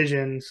no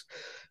divisions,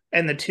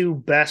 and the 2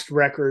 best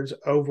records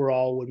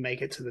overall would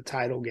make it to the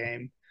title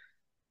game.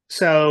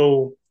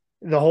 So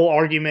the whole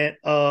argument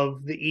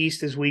of the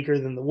East is weaker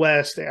than the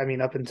West, I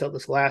mean, up until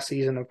this last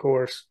season, of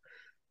course.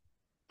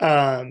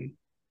 I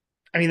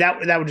mean, that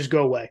would just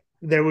go away.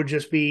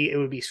 It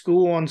would be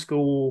school on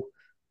school.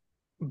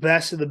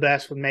 Best of the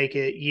best would make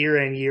it year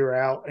in, year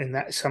out. And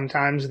that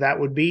sometimes that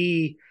would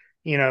be,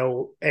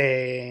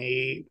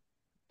 a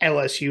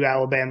LSU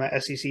Alabama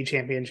SEC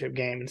championship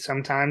game, and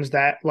sometimes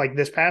that, like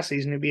this past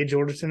season, it'd be a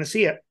Georgia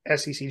Tennessee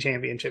SEC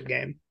championship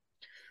game.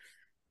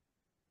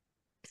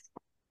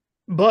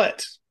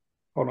 But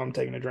hold on, I'm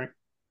taking a drink.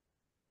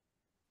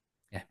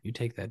 Yeah, you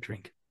take that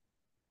drink.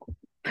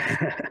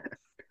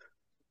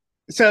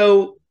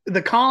 So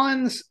the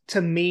cons,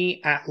 to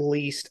me at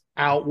least,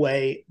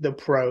 outweigh the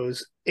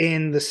pros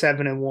in the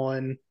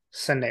 7-1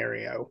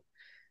 scenario.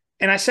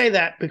 And I say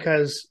that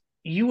because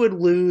you would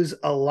lose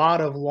a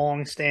lot of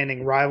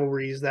long-standing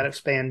rivalries that have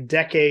spanned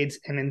decades,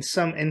 and in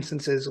some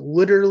instances,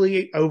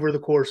 literally over the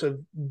course of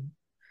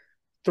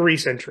 3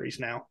 centuries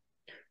now.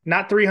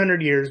 Not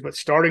 300 years, but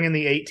starting in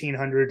the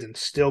 1800s and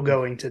still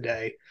going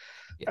today.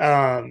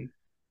 Yes.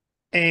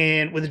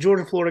 And with the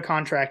Georgia-Florida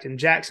contract in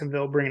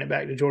Jacksonville, bringing it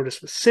back to Georgia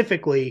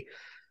specifically,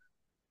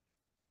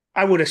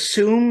 I would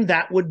assume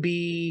that would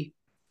be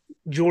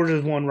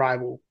Georgia's one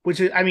rival,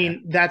 which is, I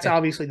mean, that's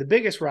obviously the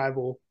biggest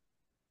rival,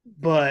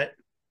 but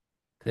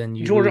then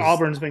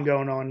Georgia-Auburn's been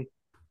going on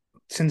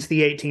since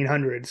the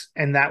 1800s,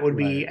 and that would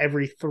be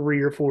every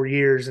 3 or 4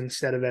 years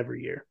instead of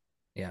every year.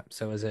 Yeah.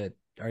 So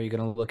are you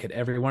going to look at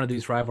every one of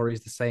these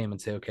rivalries the same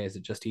and say, okay, is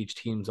it just each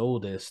team's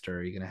oldest, or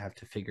are you going to have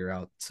to figure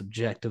out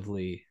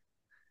subjectively,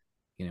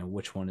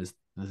 which one is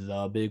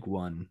the big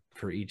one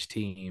for each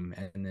team?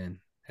 And then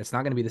it's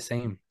not going to be the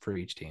same for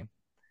each team.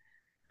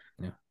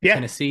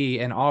 Tennessee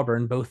and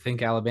Auburn both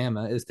think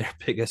Alabama is their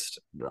biggest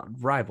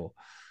rival.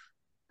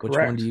 Which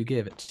one do you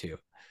give it to?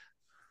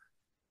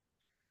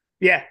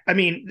 Yeah, I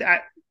mean,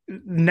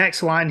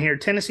 next line here,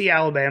 Tennessee,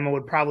 Alabama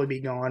would probably be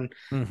gone.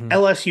 Mm-hmm.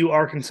 LSU,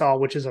 Arkansas,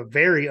 which is a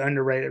very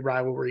underrated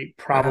rivalry,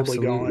 probably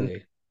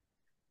gone.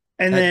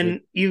 And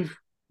then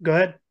go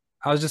ahead.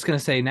 I was just going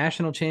to say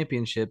national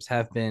championships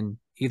have been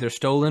either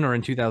stolen or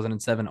in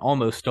 2007,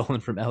 almost stolen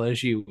from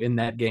LSU in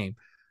that game.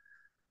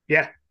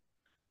 Yeah.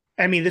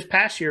 I mean, this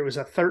past year it was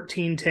a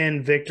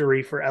 13-10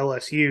 victory for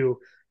LSU.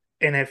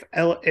 And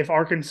if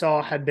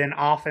Arkansas had been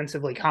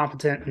offensively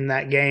competent in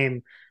that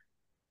game,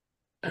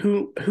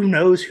 who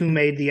knows who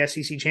made the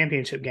SEC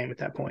championship game at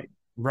that point?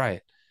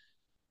 Right.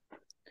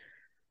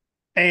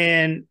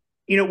 And,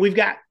 we've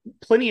got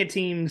plenty of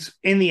teams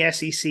in the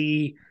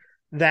SEC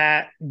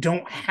that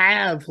don't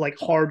have like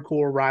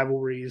hardcore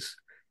rivalries,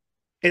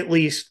 at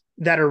least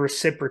that are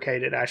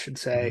reciprocated, I should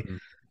say.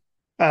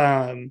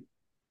 Mm-hmm.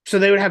 So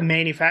they would have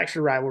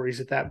manufactured rivalries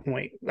at that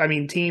point. I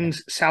mean,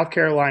 teams, South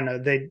Carolina,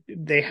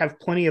 they have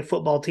plenty of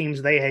football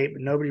teams they hate,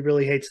 but nobody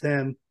really hates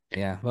them.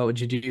 Yeah. What would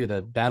you do?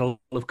 The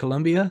Battle of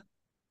Columbia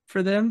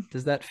for them?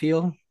 Does that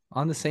feel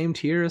on the same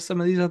tier as some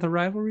of these other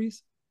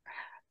rivalries?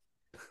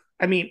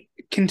 I mean,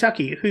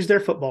 Kentucky, who's their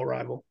football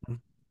rival? Mm-hmm.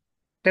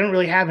 They don't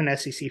really have an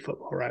SEC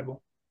football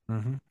rival.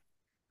 Mm-hmm.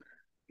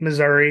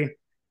 Missouri,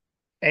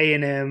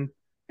 A&M.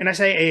 And I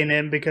say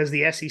A&M because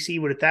the SEC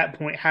would at that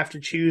point have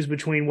to choose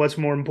between what's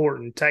more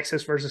important,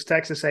 Texas versus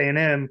Texas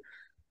A&M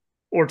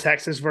or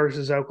Texas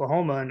versus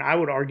Oklahoma. And I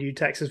would argue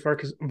Texas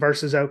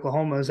versus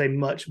Oklahoma is a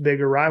much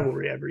bigger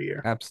rivalry every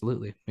year.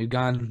 Absolutely. We've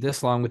gone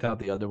this long without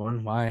the other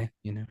one. Why,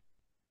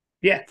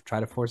 yeah, try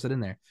to force it in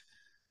there.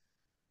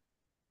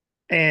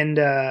 And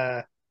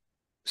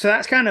so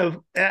that's kind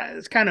of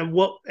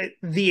what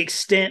the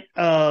extent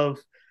of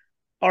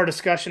our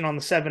discussion on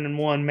the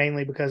 7-1,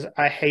 mainly because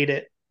I hate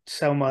it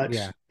so much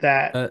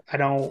that I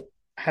don't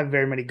have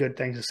very many good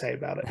things to say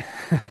about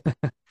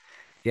it.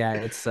 Yeah,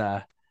 it's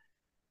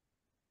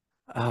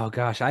oh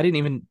gosh, I didn't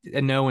even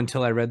know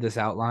until I read this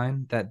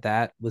outline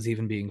that was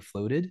even being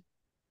floated.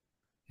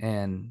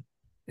 And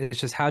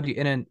it's just, how do you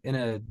in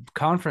a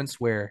conference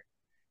where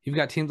you've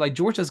got teams like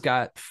Georgia's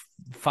got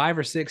 4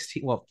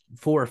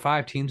 or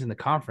 5 teams in the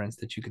conference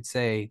that you could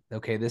say,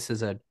 okay, this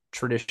is a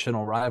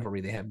traditional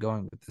rivalry they have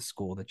going with the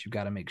school that you've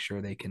got to make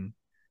sure they can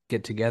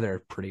get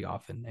together pretty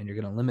often, and you're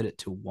going to limit it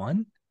to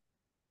one.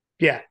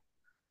 Yeah.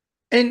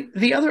 And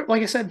the other,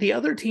 like I said, the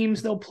other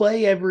teams, they'll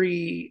play at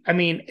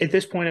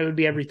this point, it would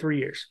be every 3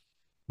 years.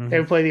 Mm-hmm. They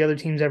would play the other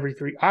teams every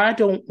 3. I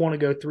don't want to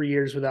go 3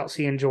 years without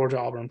seeing Georgia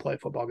Auburn play a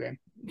football game.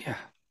 Yeah.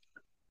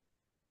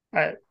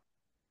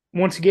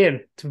 Once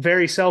again, it's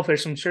very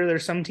selfish. I'm sure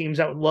there's some teams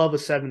that would love a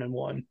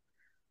 7-1,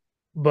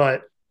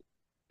 but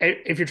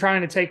if you're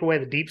trying to take away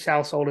the Deep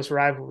South's oldest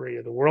rivalry,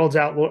 or the world's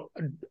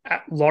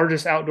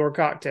largest outdoor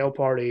cocktail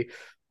party,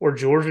 or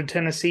Georgia,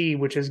 Tennessee,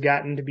 which has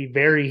gotten to be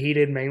very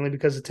heated, mainly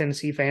because the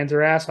Tennessee fans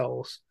are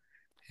assholes.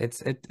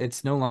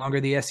 It's no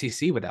longer the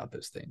SEC without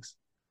those things.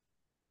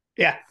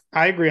 Yeah,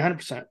 I agree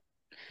 100%.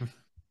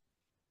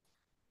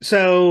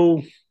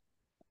 So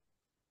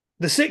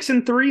the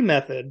 6-3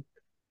 method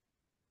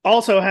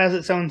also has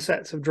its own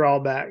sets of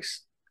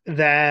drawbacks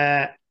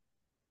that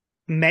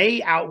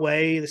may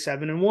outweigh the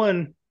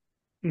 7-1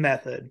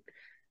 method.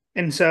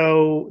 And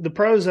so the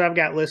pros that I've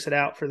got listed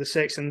out for the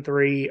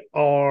 6-3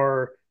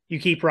 are you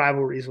keep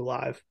rivalries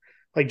alive.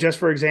 Like, just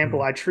for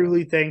example, I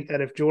truly think that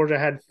if Georgia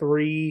had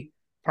 3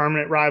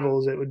 permanent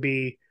rivals, it would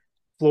be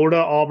Florida,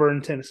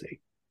 Auburn, Tennessee.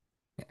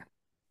 Yeah.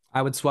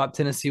 I would swap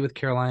Tennessee with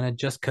Carolina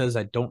just because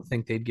I don't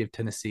think they'd give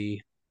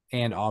Tennessee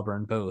and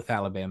Auburn both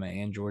Alabama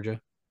and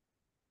Georgia.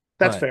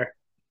 That's fair.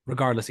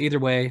 regardless, either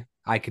way,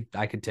 I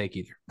could take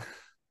either.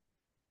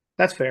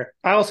 That's fair.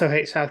 I also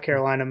hate South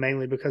Carolina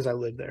mainly because I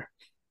live there.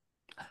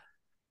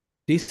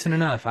 Decent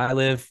enough. I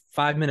live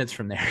 5 minutes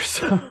from there,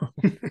 so.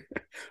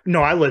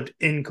 No, I lived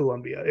in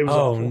Columbia. It was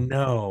Oh awful.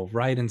 no,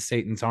 right in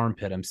Satan's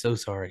armpit. I'm so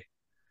sorry.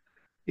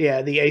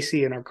 Yeah, the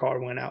AC in our car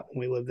went out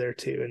when we lived there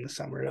too in the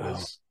summer. It Oh,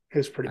 was it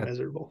was pretty uh,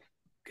 miserable.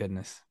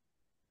 goodness.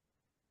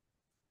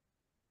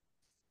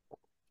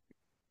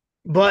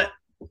 But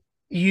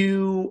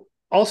you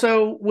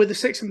also with the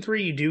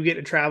 6-3, you do get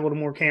to travel to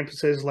more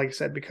campuses, like I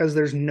said, because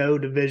there's no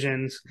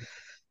divisions.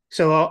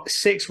 So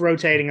six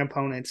rotating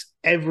opponents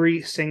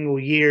every single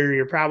year.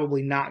 You're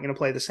probably not going to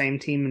play the same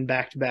team in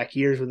back-to-back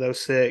years with those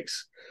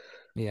six.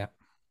 Yeah.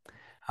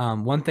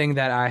 One thing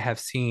that I have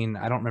seen,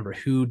 I don't remember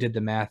who did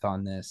the math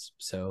on this.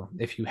 So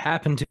if you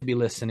happen to be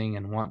listening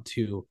and want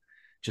to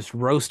just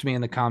roast me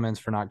in the comments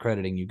for not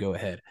crediting you, go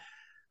ahead.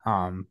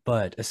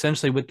 But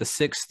essentially, with the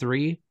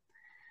 6-3,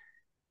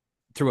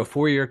 through a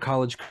 4 year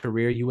college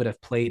career, you would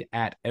have played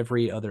at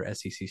every other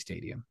SEC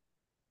stadium,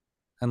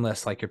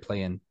 unless like you're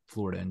playing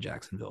Florida and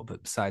Jacksonville.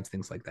 But besides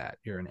things like that,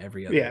 you're in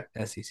every Yeah.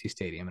 other SEC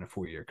stadium in a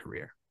 4 year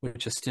career,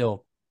 which is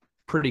still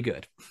pretty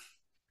good.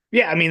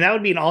 Yeah, I mean, that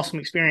would be an awesome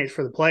experience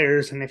for the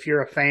players. And if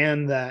you're a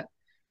fan that,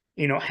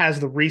 has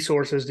the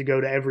resources to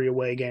go to every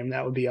away game,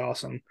 that would be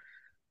awesome.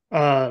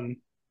 Um,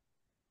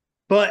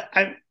 but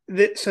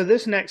so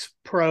this next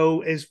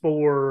pro is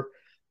for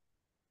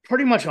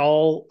pretty much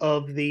all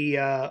of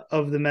the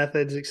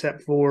methods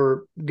except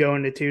for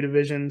going to two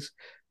divisions.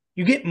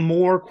 You get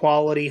more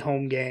quality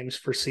home games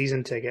for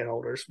season ticket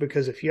holders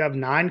because if you have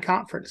 9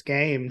 conference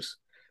games,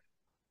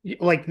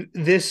 like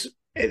this,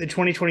 the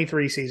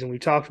 2023 season, we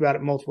talked about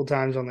it multiple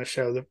times on the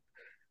show. The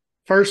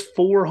first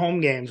 4 home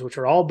games, which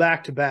are all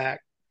back to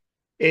back,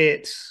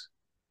 it's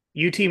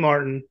UT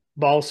Martin,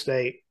 Ball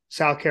State,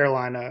 South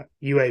Carolina,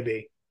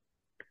 UAB.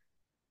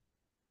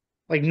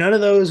 Like none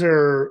of those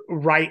are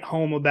right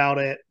home about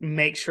it.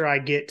 Make sure I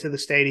get to the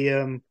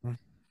stadium,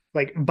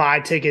 like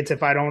buy tickets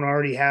if I don't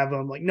already have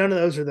them. Like none of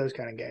those are those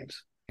kind of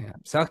games. Yeah.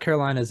 South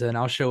Carolina's an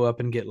I'll show up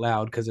and get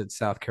loud because it's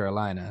South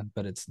Carolina,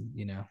 but it's,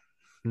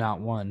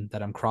 not one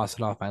that I'm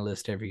crossing off my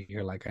list every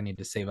year. Like I need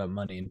to save up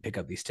money and pick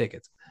up these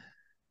tickets.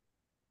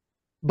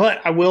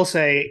 But I will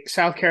say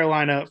South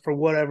Carolina, for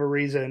whatever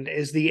reason,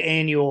 is the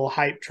annual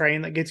hype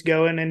train that gets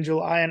going in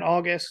July and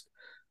August.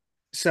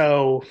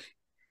 So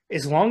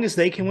as long as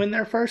they can win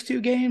their first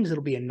 2 games,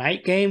 it'll be a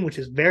night game, which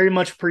is very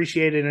much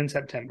appreciated in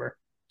September.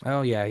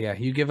 Oh yeah, yeah.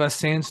 You give us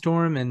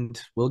Sandstorm and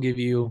we'll give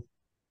you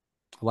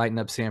lighten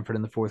up Sanford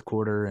in the fourth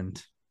quarter and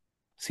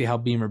see how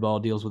Beamer Ball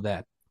deals with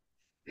that.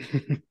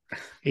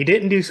 He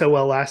didn't do so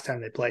well last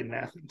time they played in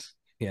Athens.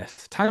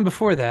 Yes. Time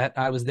before that,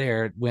 I was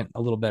there. It went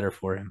a little better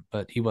for him,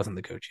 but he wasn't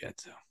the coach yet,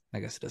 so I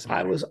guess it doesn't I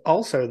matter. was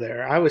also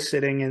there. I was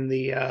sitting in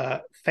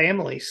the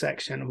family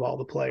section of all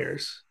the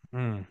players,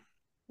 Mm,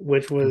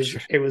 which I'm was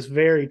sure. it was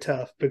very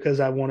tough because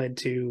I wanted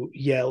to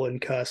yell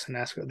and cuss and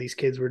ask what these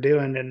kids were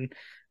doing, and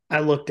I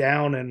looked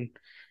down and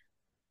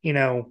you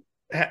know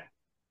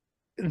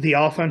the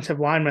offensive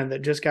lineman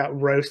that just got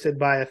roasted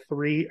by a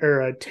 2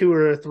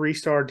 or a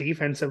 3-star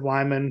defensive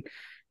lineman.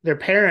 Their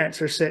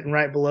parents are sitting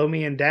right below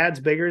me, and dad's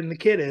bigger than the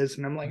kid is,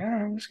 and I'm like,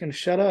 I'm just gonna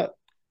shut up.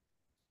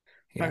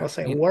 I'm not Yeah. gonna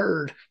say a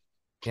word.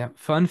 Yeah.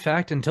 Fun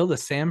fact, until the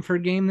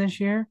Samford game this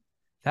year,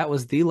 that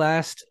was the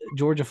last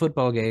Georgia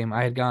football game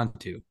I had gone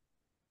to.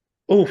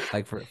 Oof.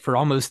 Like for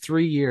almost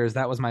 3 years,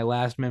 that was my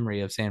last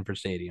memory of Sanford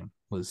Stadium,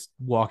 was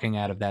walking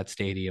out of that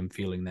stadium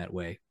feeling that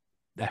way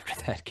after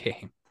that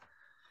game.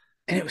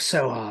 And it was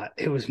so hot.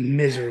 It was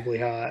miserably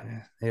hot.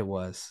 Yeah, it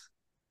was.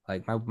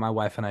 Like my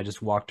wife and I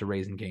just walked to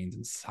Raising Cane's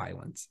in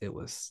silence. It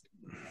was,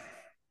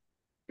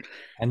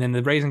 and then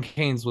the Raising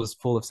Cane's was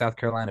full of South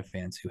Carolina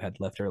fans who had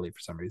left early for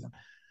some reason.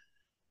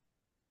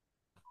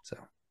 So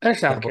They're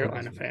South Cowboy was,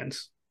 Carolina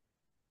fans.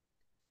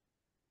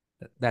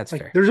 that's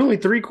Like, fair. there's only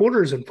 3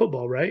 quarters in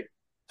football, right?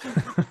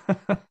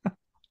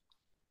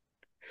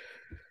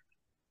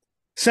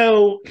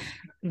 So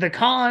the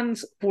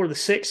cons for the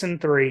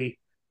 6-3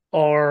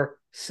 are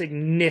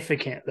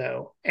significant,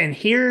 though. And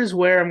here's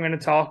where I'm going to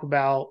talk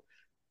about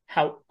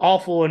how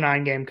awful a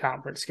 9-game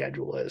conference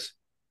schedule is.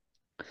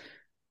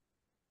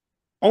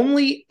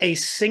 Only a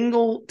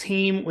single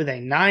team with a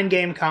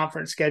 9-game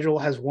conference schedule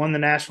has won the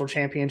national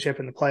championship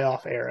in the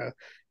playoff era,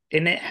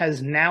 and it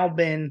has now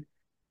been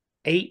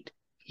 8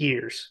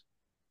 years.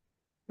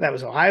 That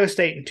was Ohio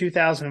State in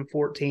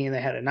 2014.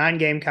 They had a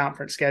 9-game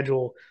conference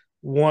schedule,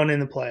 won in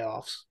the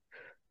playoffs.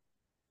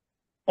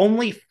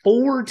 Only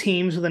 4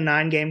 teams with a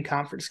 9-game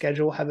conference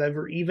schedule have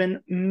ever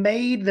even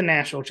made the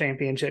national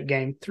championship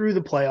game through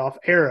the playoff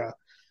era.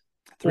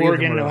 Three of them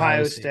Oregon were and Ohio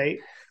Ohio State.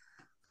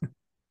 State,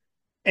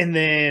 and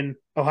then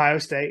Ohio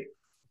State,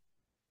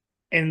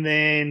 and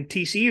then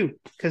TCU,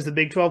 because the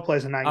Big 12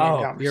 plays a 9-game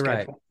Oh, conference you're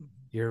right. schedule.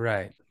 You're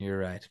right. You're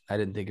right. I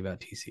didn't think about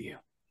TCU.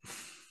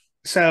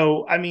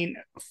 So, I mean,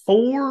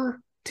 4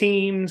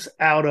 teams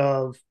out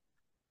of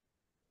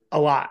a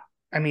lot.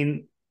 I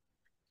mean,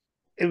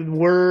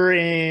 we're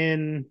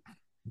in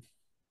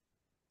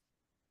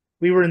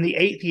We were in the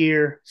 8th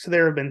year, so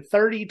there have been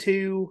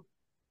 32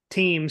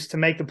 teams to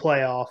make the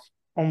playoff.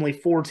 Only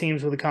 4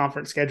 teams with a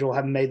conference schedule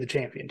have made the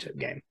championship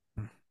game,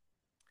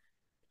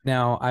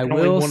 Now, and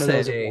only one of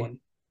those have won.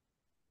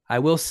 I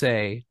will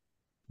say,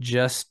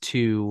 just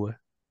to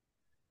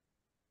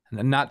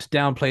not to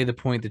downplay the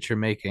point that you're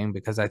making,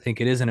 because I think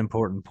it is an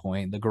important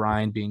point. The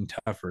grind being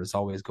tougher is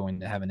always going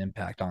to have an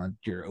impact on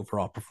your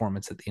overall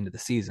performance at the end of the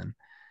season.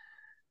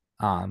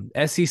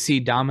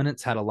 SEC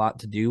dominance had a lot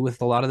to do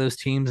with a lot of those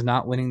teams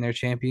not winning their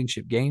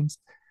championship games.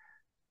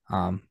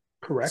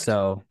 Correct.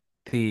 So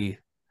the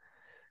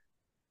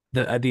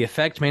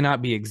effect may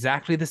not be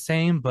exactly the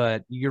same,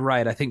 but you're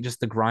right. I think just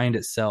the grind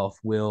itself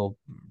will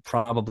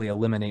probably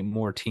eliminate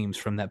more teams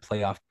from that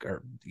playoff.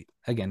 Or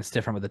again, it's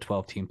different with the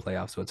 12-team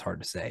playoff, so it's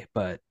hard to say.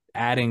 But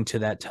adding to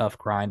that tough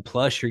grind,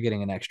 plus you're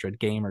getting an extra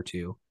game or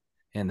two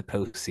in the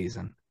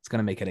postseason, it's going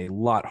to make it a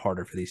lot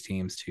harder for these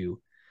teams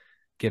to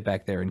get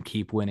back there and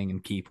keep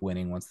winning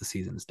once the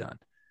season is done.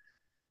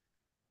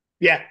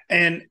 Yeah,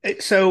 and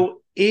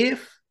so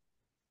if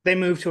they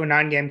move to a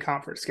 9-game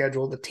conference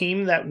schedule, the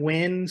team that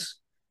wins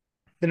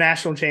the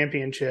national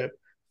championship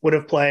would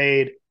have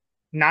played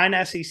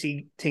 9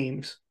 SEC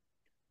teams,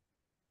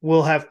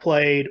 will have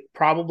played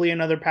probably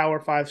another Power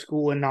 5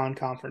 school in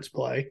non-conference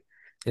play.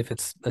 If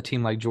it's a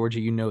team like Georgia,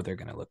 you know they're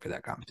going to look for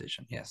that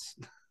competition. Yes.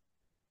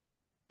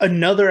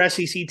 Another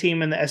SEC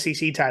team in the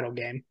SEC title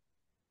game.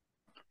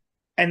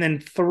 And then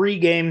 3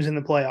 games in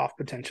the playoff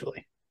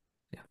potentially.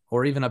 Yeah.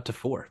 Or even up to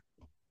 4.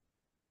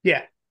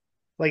 Yeah.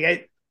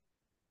 Like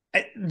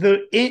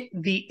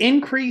the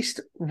increased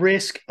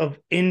risk of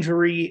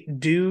injury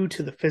due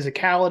to the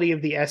physicality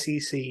of the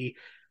SEC,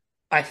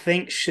 I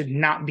think, should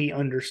not be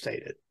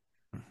understated.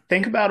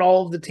 Think about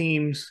all of the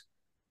teams.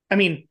 I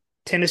mean,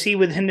 Tennessee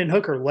with Hendon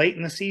Hooker late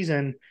in the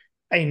season,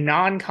 a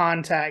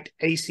non-contact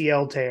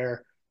ACL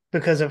tear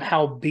because of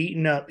how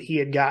beaten up he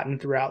had gotten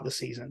throughout the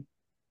season.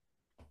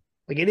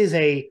 Like, it is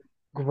a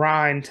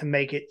grind to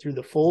make it through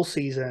the full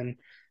season,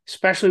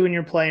 especially when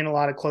you're playing a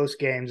lot of close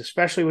games,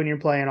 especially when you're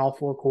playing all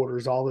 4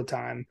 quarters all the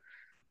time.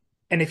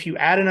 And if you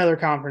add another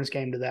conference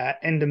game to that,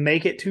 and to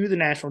make it to the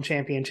national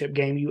championship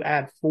game, you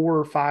add 4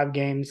 or 5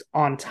 games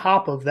on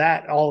top of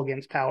that, all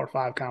against Power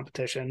 5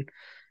 competition.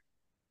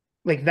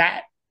 Like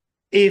that,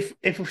 if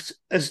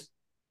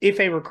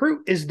a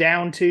recruit is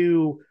down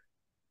to,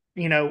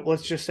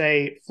 let's just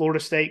say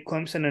Florida State,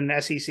 Clemson, and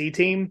an SEC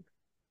team,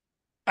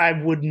 I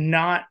would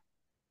not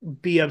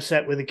be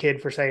upset with a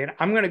kid for saying,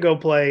 I'm going to go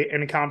play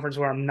in a conference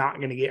where I'm not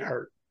going to get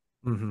hurt.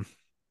 Mm-hmm.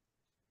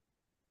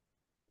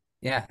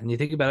 Yeah. And you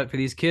think about it for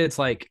these kids,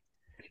 like,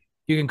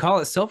 you can call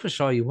it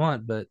selfish all you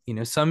want, but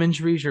some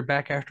injuries you're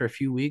back after a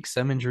few weeks,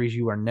 some injuries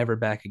you are never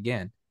back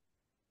again.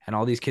 And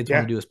all these kids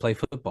want to do is play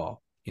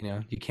football.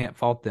 You can't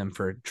fault them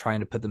for trying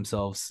to put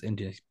themselves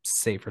into a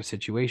safer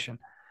situation.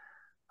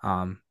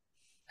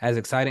 As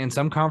exciting, and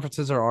some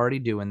conferences are already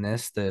doing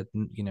this, the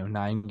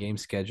 9-game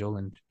schedule,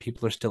 and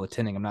people are still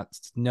attending.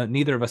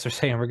 Neither of us are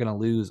saying we're going to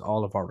lose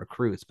all of our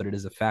recruits, but it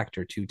is a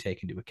factor to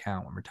take into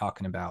account when we're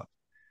talking about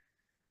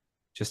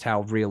just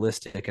how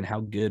realistic and how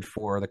good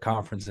for the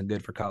conference and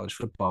good for college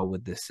football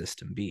would this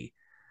system be.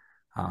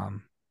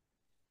 And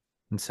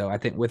so I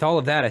think with all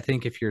of that, I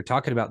think if you're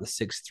talking about the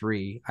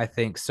 6-3, I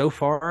think so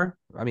far,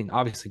 I mean,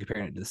 obviously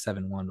comparing it to the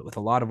 7-1, but with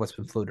a lot of what's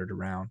been floated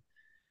around,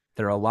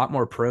 there are a lot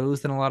more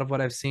pros than a lot of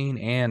what I've seen,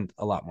 and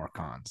a lot more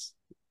cons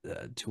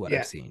to what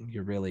I've seen. It's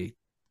a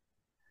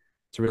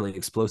really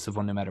explosive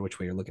one, no matter which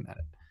way you're looking at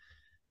it.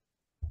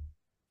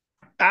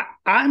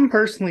 I'm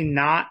personally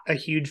not a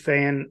huge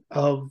fan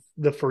of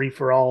the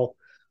free-for-all,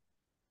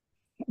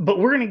 but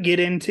we're going to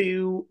get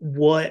into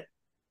what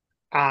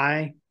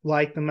I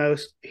like the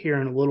most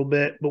here in a little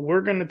bit. But we're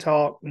going to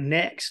talk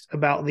next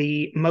about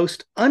the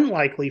most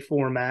unlikely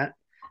format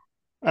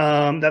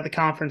that the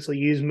conference will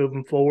use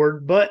moving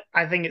forward, but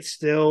I think it's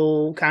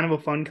still kind of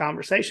a fun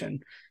conversation.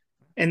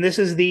 And this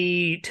is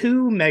the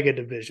 2 mega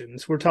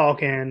divisions. We're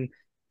talking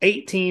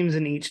 8 teams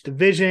in each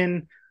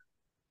division.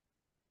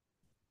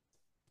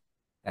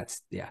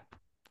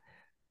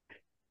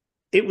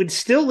 It would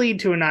still lead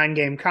to a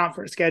 9-game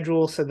conference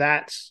schedule, so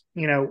that's,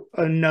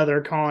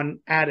 another con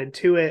added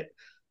to it.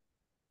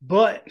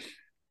 But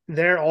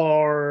there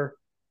are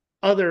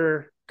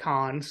other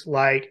cons,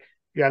 like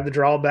you have the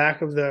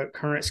drawback of the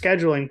current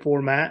scheduling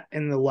format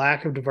and the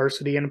lack of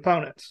diversity in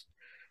opponents.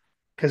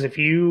 Because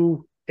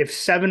if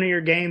 7 of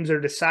your games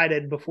are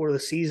decided before the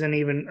season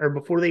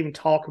before they even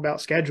talk about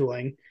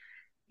scheduling,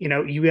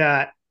 you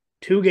got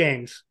 2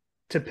 games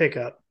to pick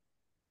up,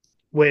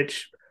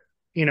 which,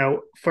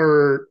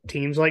 for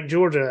teams like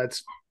Georgia,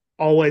 that's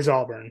always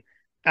Auburn,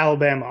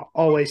 Alabama,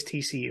 always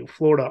TCU,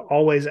 Florida,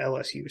 always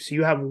LSU. So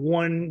you have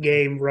 1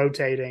 game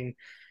rotating.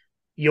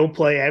 You'll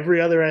play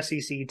every other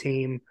SEC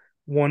team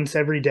once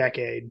every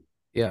decade.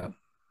 Yeah.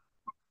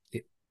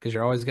 Because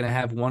you're always going to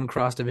have one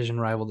cross-division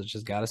rival that's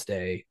just got to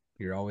stay.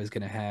 You're always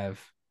going to have,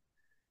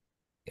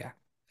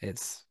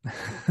 it's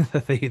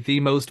the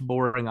most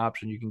boring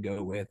option you can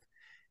go with.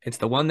 It's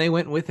the one they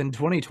went with in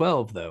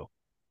 2012, though.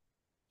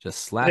 Just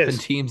slapping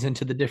teams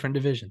into the different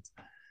divisions.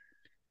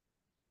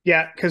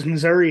 Yeah, because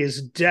Missouri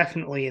is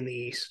definitely in the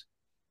East.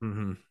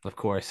 Of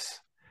course,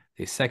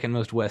 the second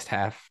most West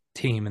half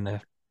team in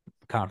the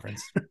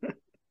conference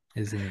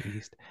is in the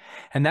East.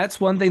 And that's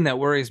one thing that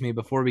worries me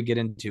before we get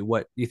into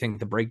what you think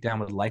the breakdown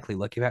would likely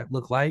look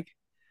like.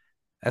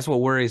 That's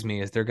what worries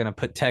me is they're going to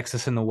put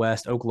Texas in the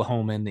West,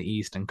 Oklahoma in the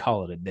East, and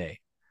call it a day.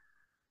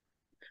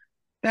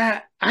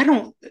 That I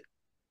don't.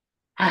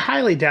 I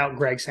highly doubt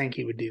Greg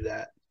Sankey would do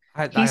that.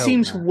 He I hope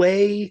seems not.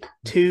 way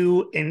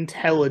too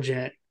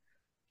intelligent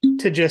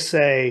to just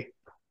say,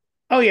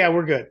 "Oh yeah,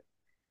 we're good."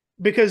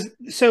 Because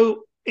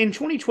so in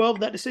 2012,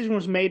 that decision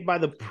was made by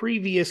the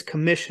previous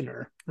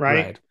commissioner,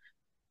 right? Right.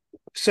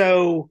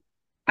 So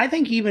I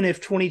think even if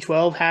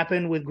 2012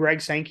 happened with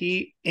Greg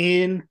Sankey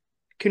in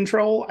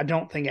control, I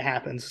don't think it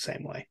happens the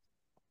same way.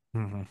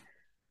 Mm-hmm.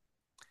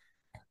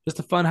 Just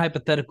a fun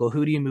hypothetical.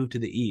 Who do you move to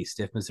the East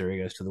if Missouri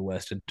goes to the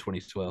West in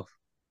 2012?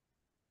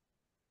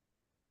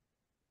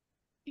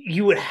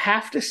 You would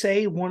have to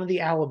say one of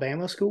the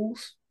Alabama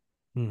schools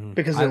Mm-hmm.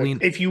 because I lean,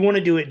 if you want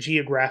to do it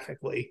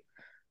geographically.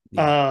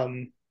 yeah.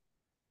 Um,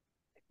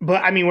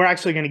 but I mean, we're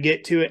actually going to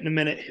get to it in a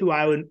minute. Who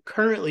I would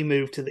currently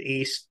move to the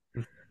East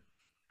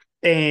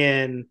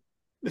and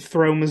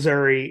throw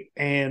Missouri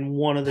and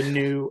one of the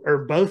new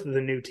or both of the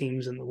new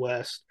teams in the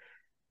West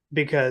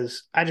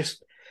because I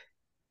just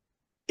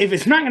if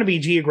it's not going to be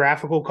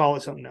geographical, call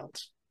it something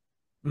else.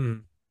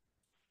 Mm.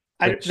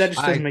 That Which just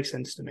doesn't I make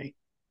sense to me.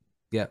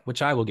 Yeah,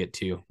 which I will get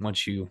to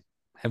once you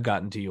have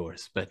gotten to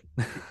yours. But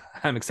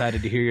I'm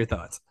excited to hear your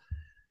thoughts.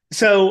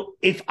 So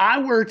if I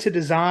were to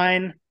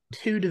design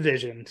two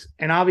divisions,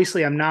 and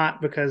obviously I'm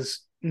not because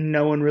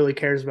no one really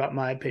cares about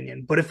my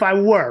opinion, but if I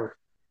were,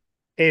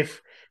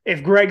 if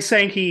if Greg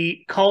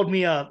Sankey called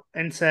me up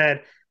and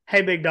said,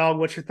 "Hey, big dog,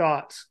 what's your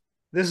thoughts?"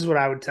 This is what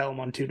I would tell him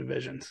on two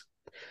divisions.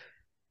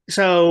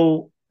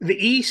 So the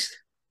East,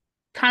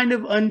 kind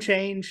of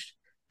unchanged.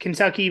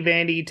 Kentucky,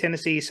 Vandy,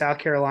 Tennessee, South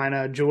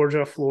Carolina,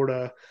 Georgia,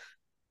 Florida.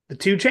 The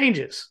two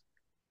changes.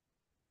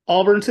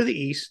 Auburn to the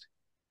East,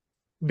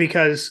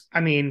 because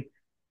I mean,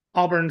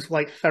 Auburn's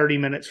like 30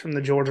 minutes from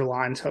the Georgia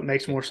line, so it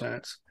makes more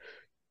sense.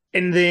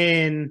 And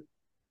then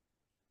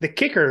the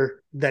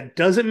kicker that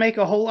doesn't make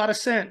a whole lot of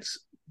sense,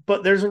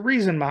 but there's a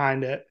reason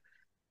behind it.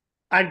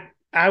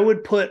 I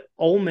would put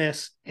Ole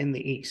Miss in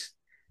the East,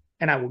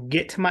 and I will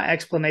get to my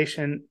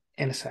explanation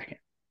in a second.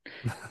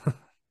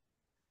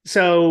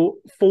 So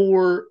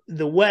for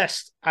the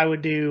West, I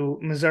would do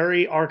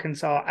Missouri,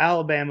 Arkansas,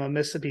 Alabama,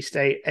 Mississippi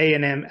State,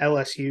 A&M,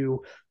 LSU,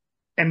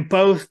 and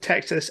both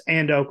Texas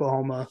and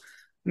Oklahoma,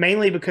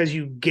 mainly because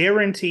you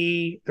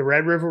guarantee the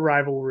Red River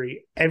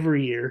rivalry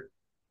every year.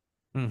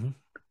 Mm-hmm.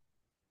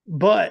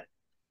 But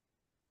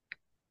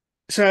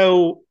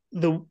so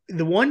the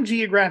one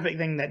geographic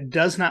thing that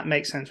does not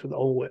make sense with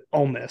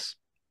Ole Miss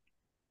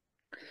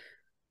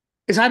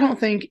is I don't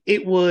think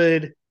it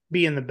would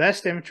be in the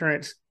best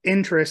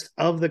interest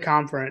of the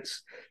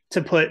conference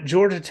to put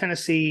Georgia,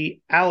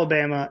 Tennessee,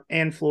 Alabama,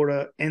 and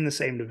Florida in the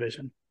same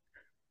division.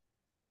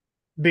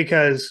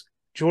 Because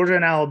Georgia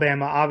and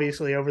Alabama,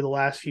 obviously, over the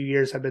last few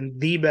years, have been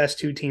the best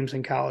two teams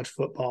in college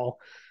football.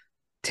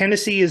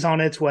 Tennessee is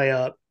on its way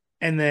up.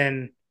 And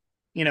then,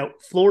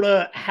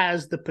 Florida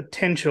has the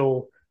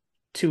potential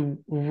to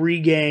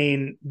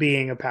regain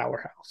being a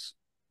powerhouse.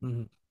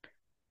 Mm-hmm.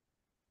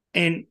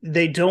 And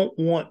they don't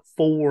want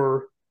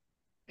four,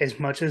 as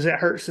much as it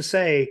hurts to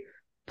say,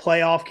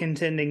 playoff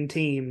contending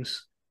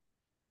teams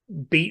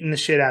beating the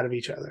shit out of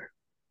each other.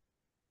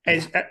 Yeah.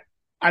 As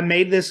I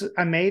made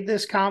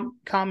this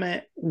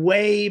comment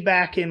way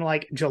back in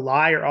like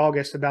July or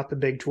August about the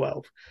Big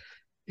 12.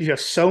 You have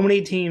so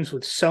many teams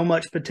with so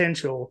much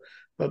potential,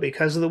 but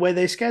because of the way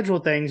they schedule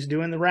things,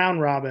 doing the round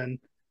robin,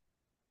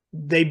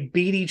 they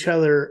beat each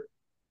other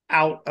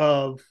out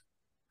of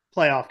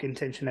playoff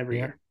contention every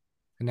Yeah. year.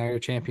 And now you're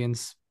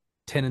champions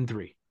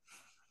 10-3.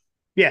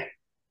 Yeah.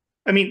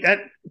 I mean, that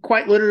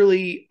quite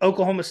literally,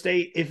 Oklahoma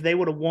State, if they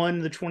would have won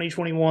the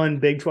 2021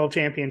 Big 12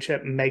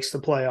 championship, makes the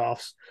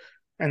playoffs,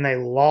 and they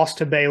lost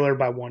to Baylor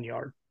by 1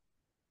 yard.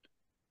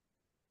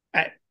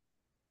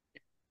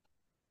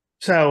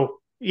 So,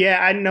 yeah,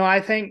 I know.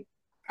 I think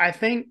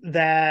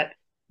that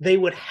they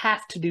would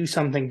have to do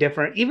something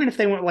different, even if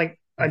they went like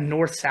a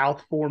north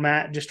south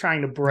format, just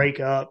trying to Yeah. break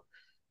up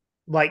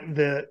like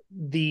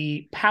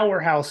the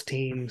powerhouse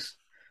teams,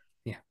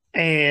 Yeah.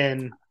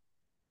 and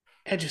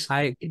it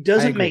I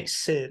doesn't make agree.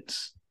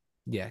 sense.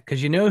 Yeah,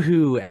 because you know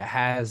who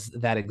has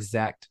that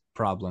exact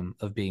problem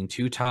of being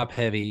too top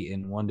heavy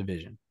in one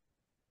division?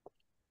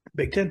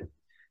 Big Ten.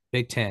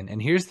 Big Ten.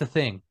 And here's the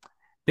thing.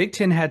 Big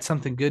Ten had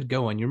something good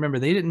going. You remember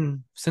they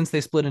didn't, since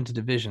they split into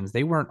divisions,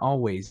 they weren't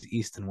always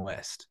East and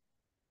West.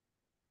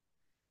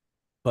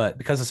 But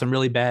because of some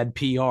really bad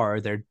PR,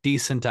 their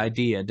decent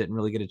idea didn't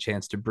really get a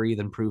chance to breathe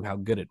and prove how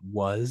good it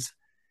was.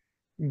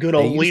 Good They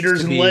old used leaders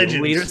to and be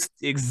legends. leaders,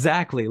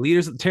 exactly.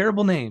 Leaders,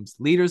 terrible names.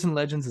 Leaders and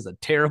Legends is a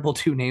terrible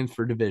two names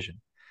for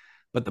division.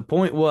 But the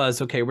point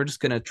was, okay, we're just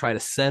going to try to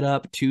set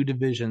up two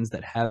divisions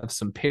that have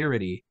some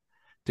parity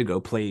to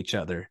go play each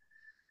other.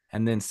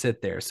 and then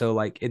sit there. So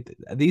like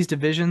these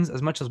divisions,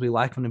 as much as we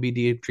like them to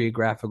be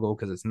geographical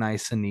because it's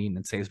nice and neat and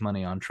it saves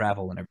money on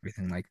travel and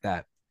everything like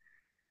that,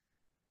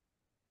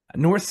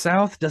 North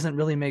South doesn't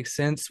really make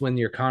sense when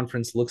your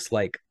conference looks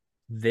like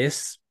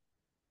this.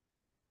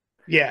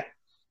 Yeah.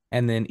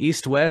 And then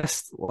East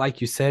West,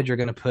 like you said, you're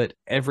going to put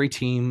every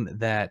team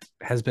that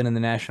has been in the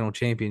national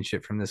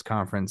championship from this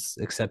conference,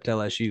 except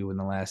LSU in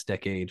the last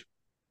decade,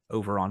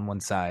 over on one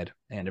side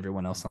and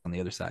everyone else on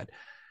the other side.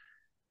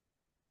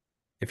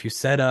 If you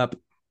set up,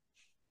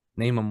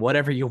 name them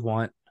whatever you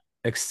want,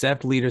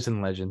 except leaders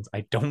and legends.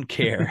 I don't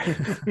care.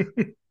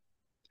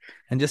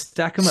 And just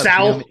stack them up.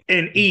 South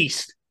and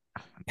East.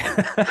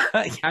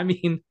 I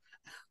mean,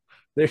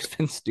 there's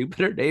been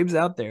stupider names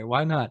out there.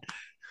 Why not?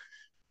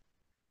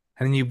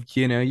 And you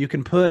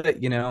can put,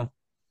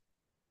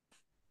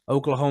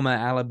 Oklahoma,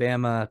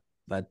 Alabama,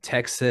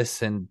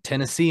 Texas, and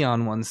Tennessee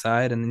on one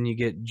side, and then you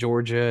get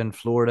Georgia and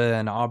Florida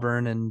and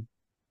Auburn and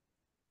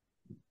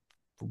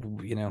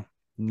name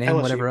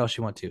LSU. whatever else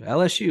you want to.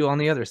 LSU on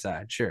the other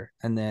side, sure.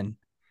 And then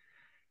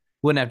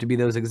wouldn't have to be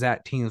those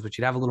exact teams, but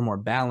you'd have a little more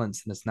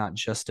balance, and it's not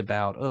just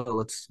about,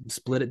 let's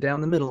split it down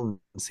the middle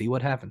and see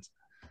what happens.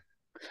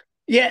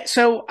 Yeah,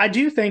 so I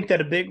do think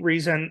that a big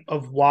reason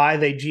of why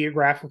they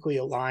geographically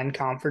align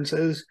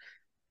conferences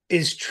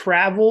is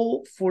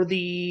travel for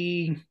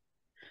the,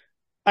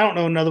 I don't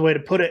know another way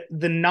to put it,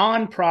 the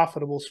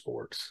non-profitable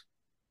sports.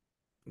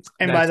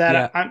 And by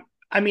that, yeah.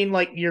 I mean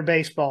like your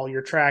baseball,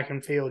 your track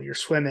and field, your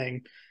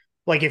swimming.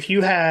 Like if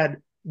you had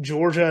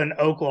Georgia and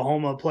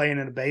Oklahoma playing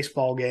in a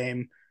baseball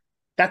game,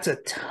 that's a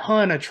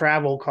ton of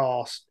travel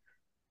cost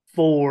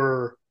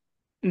for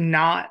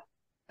not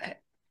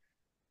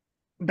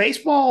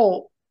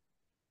baseball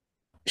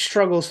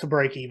struggles to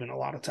break even a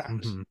lot of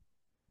times. Mm-hmm.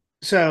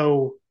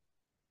 So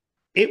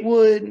it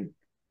would,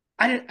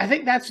 I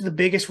think that's the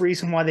biggest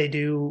reason why they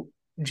do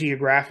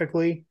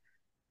geographically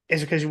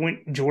is because you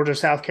went Georgia,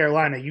 South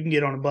Carolina, you can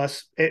get on a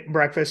bus at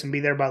breakfast and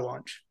be there by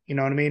lunch. You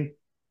know what I mean?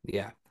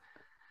 Yeah.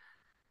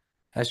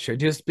 That's true.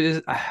 Just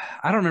because I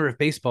don't remember if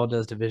baseball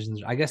does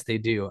divisions. I guess they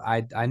do.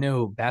 I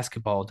know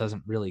basketball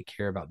doesn't really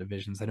care about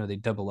divisions. I know they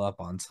double up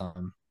on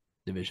some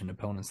division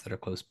opponents that are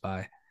close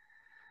by.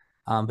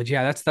 But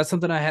yeah, that's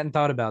something I hadn't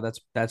thought about.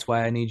 That's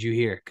why I need you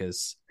here,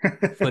 because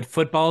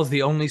football is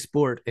the only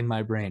sport in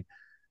my brain.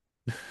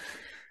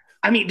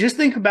 I mean, just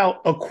think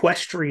about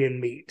equestrian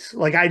meets.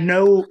 Like I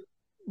know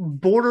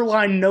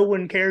borderline no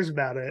one cares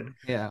about it.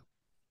 Yeah.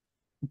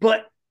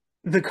 But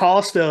the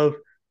cost of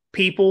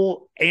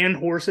people and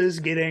horses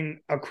getting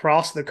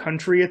across the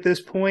country at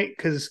this point,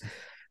 because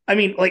I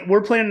mean, like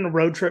we're planning a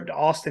road trip to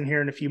Austin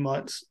here in a few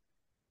months,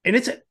 and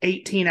it's an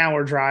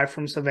 18-hour drive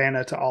from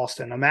Savannah to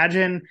Austin.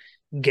 Imagine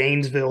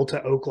Gainesville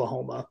to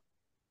Oklahoma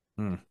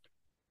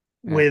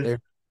with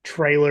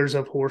trailers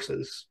of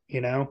horses,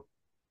 Yeah.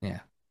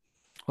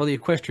 Well, the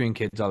equestrian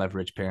kids all have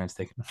rich parents.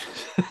 They can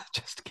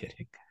just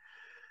kidding.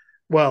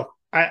 Well,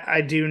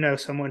 I do know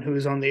someone who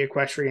is on the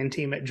equestrian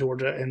team at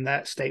Georgia, and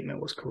that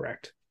statement was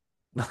correct.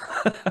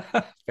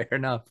 Fair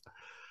enough.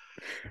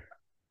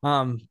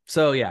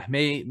 So yeah,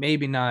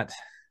 maybe not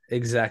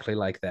exactly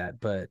like that,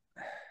 but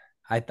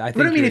I think.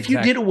 But I mean, if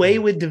you did away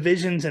with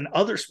divisions in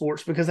other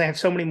sports because they have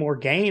so many more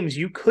games,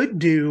 you could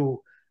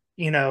do,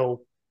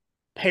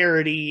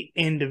 parity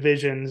in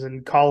divisions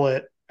and call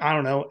it, I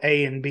don't know,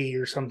 A and B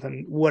or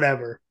something,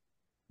 whatever.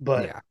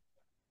 But yeah,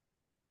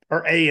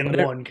 or A and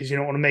one, because you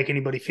don't want to make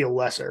anybody feel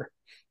lesser.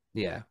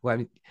 Yeah, well, I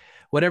mean,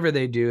 whatever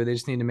they do, they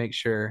just need to make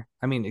sure.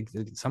 I mean,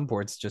 some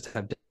sports just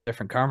have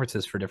different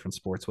conferences for different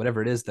sports.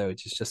 Whatever it is, though,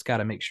 it's just got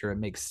to make sure it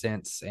makes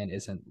sense and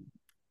isn't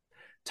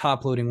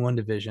top loading one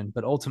division.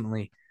 But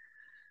ultimately,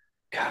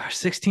 gosh,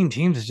 16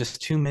 teams is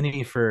just too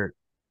many for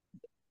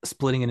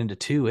splitting it into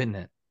two, isn't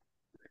it?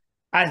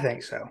 I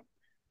think so.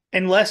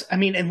 Unless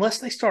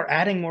they start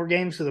adding more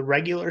games to the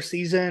regular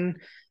season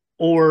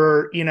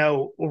or,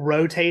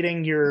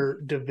 rotating your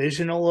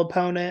divisional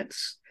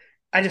opponents.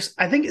 I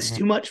think it's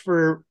too much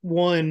for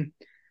one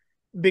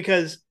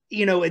because,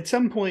 at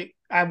some point,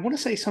 I want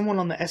to say someone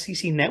on the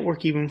SEC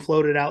network even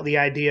floated out the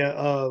idea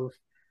of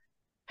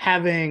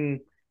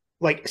having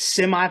like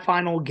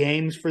semifinal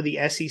games for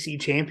the SEC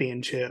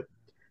championship.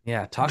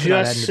 Yeah, talk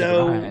about adding to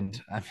the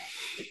grind. I mean...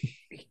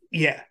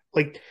 Yeah,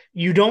 like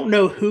you don't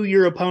know who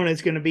your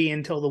opponent's going to be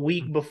until the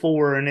week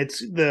before, and it's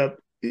the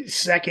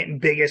second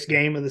biggest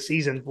game of the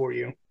season for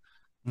you.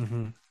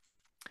 Mm-hmm.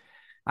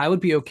 I would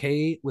be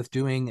okay with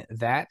doing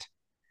that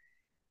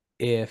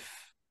if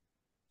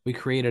we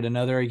created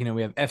another,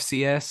 we have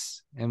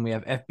FCS and we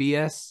have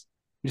FBS.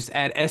 We just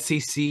add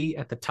SEC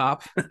at the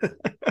top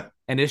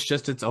and it's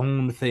just its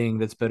own thing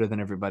that's better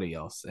than everybody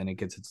else. And it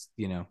gets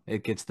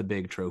it gets the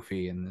big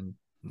trophy and then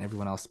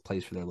everyone else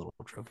plays for their little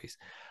trophies.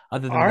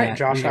 Other than that,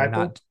 Josh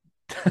Heupel.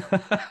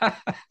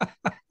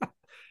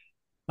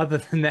 Other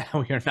than that,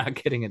 we are not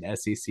getting an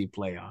SEC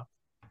playoff.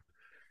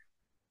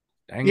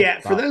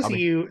 For those of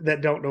you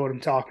that don't know what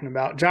I'm talking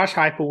about, Josh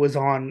Heupel was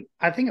on,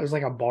 I think it was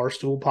like a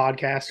Barstool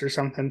podcast or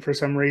something for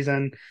some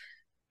reason.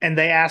 and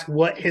they asked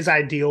what his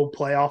ideal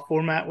playoff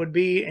format would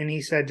be, and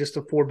he said just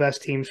the four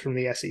best teams from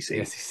the The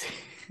SEC. SEC.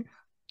 You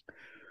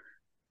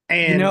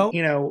And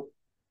know,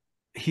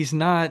 he's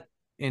not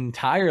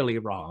entirely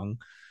wrong.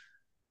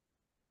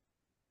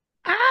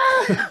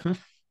 ah,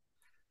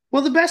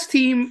 well, the best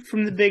team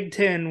from the Big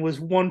Ten was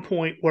 1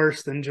 point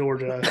worse than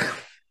Georgia,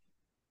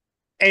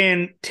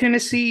 and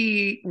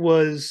Tennessee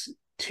was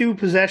 2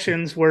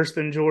 possessions worse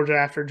than Georgia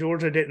after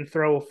Georgia didn't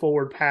throw a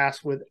forward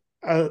pass with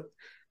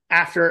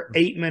after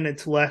 8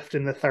 minutes left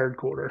in the third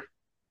quarter.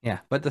 Yeah,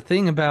 but the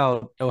thing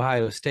about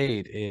Ohio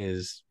State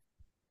is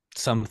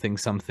something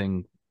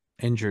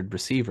injured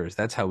receivers.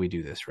 That's how we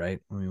do this, right?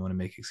 When we want to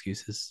make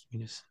excuses, we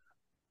just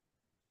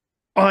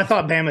Oh, I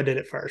thought Bama did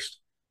it first.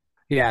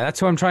 yeah, that's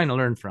who I'm trying to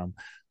learn from.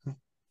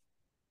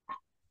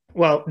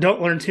 Well,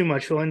 don't learn too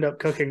much. You'll end up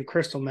cooking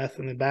crystal meth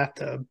in the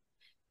bathtub.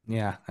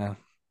 Yeah,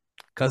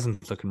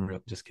 cousin's looking real.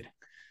 Just kidding.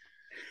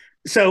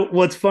 So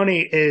what's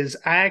funny is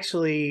I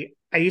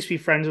used to be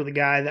friends with a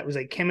guy that was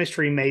a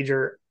chemistry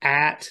major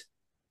at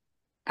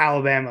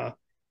Alabama.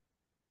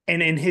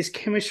 And in his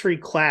chemistry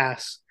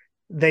class,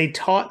 they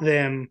taught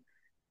them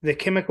the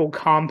chemical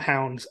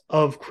compounds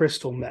of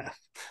crystal meth.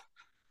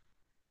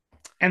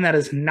 And that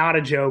is not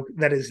a joke.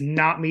 That is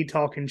not me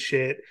talking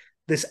shit.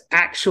 This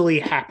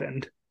actually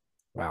happened.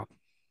 Wow.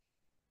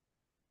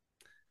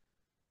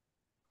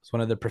 It's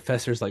one of the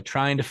professors like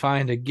trying to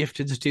find a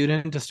gifted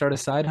student to start a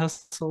side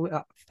hustle.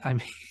 I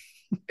mean,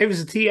 It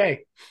was a TA.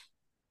 it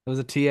was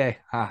a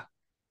TA.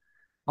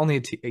 Only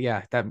a TA.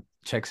 Yeah, that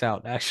checks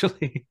out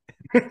actually.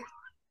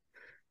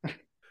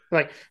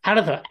 Like, how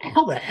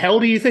the hell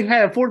do you think I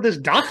afford this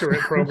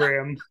doctorate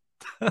program?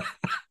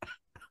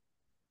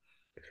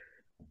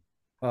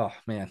 Oh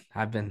man,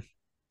 I've been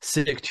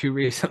sick too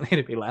recently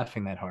to be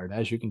laughing that hard,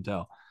 as you can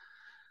tell.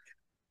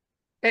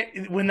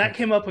 When that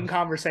came up in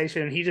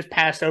conversation, he just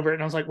passed over it,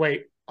 and I was like,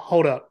 "Wait,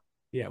 hold up!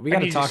 Yeah, we I got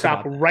to need you to talk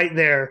stop about that. right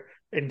there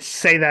and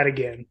say that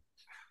again."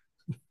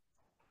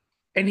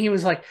 And he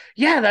was like,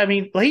 "Yeah, I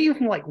mean, they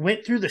even like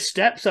went through the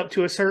steps up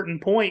to a certain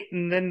point,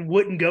 and then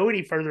wouldn't go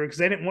any further because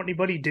they didn't want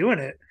anybody doing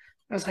it."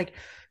 I was like,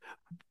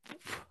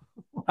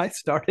 I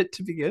started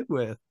to begin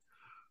with.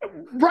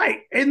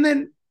 "Right," and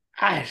then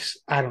I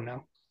don't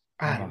know,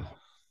 I don't Oh know.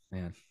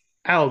 man,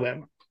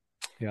 Alabama.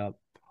 yeah,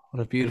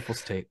 what a beautiful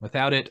state.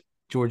 Without it,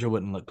 Georgia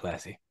wouldn't look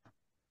classy.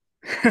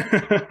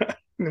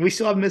 We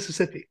still have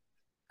Mississippi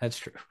That's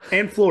true.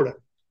 and Florida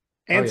Oh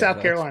and yeah,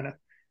 South Carolina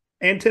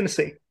and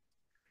Tennessee.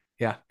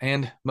 yeah,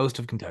 and most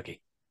of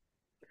Kentucky.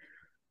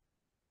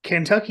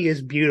 Kentucky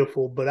is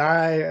beautiful, but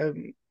I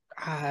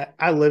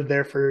lived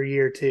there for a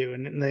year too,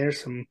 and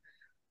there's some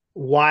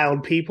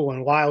wild people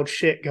and wild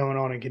shit going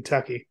on in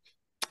Kentucky.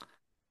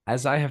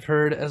 As I have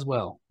heard as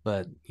well,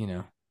 but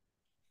you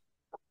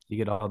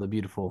get all the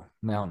beautiful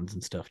mountains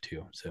and stuff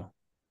too. So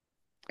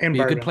And be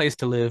a good bourbon. place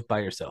to live by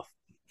yourself.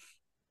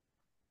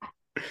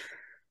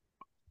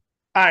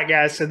 All right,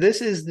 guys. So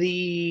this is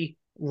the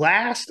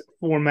last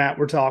format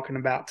we're talking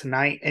about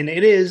tonight, and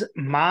it is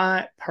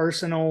my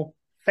personal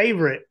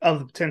favorite of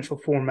the potential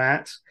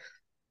formats.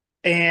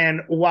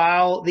 And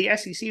while the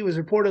SEC was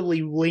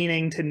reportedly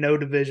leaning to no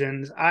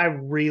divisions, I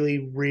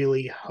really,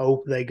 really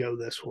hope they go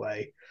this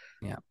way.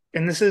 Yeah.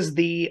 And this is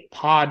the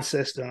pod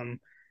system.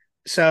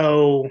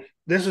 So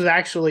this was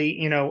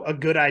actually, a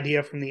good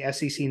idea from the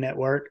SEC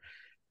network.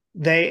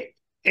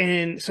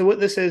 So what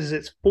this is,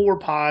 it's 4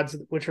 pods,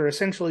 which are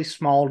essentially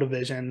small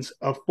divisions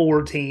of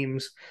 4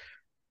 teams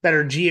that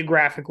are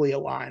geographically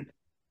aligned.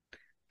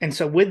 And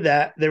so with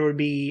that, there would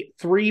be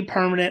 3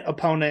 permanent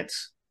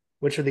opponents,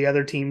 which are the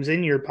other teams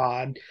in your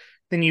pod.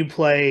 Then you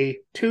play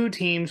 2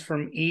 teams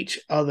from each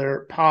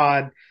other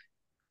pod.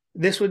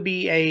 This would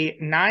be a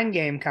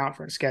 9-game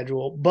conference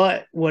schedule,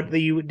 but what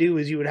you would do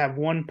is you would have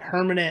 1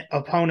 permanent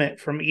opponent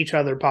from each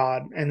other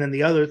pod, and then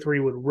the other 3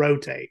 would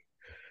rotate,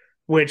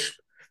 which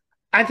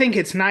I think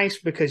it's nice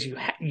because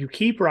you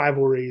keep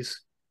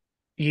rivalries,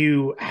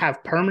 you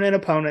have permanent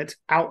opponents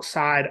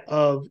outside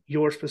of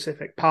your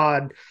specific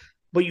pod,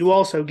 but you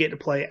also get to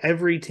play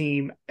every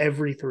team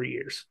every 3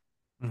 years.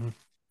 Mm-hmm.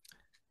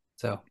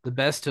 So the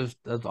best of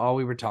all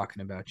we were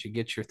talking about. You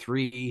get your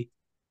 3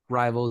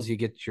 rivals, you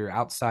get your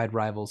outside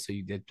rivals, so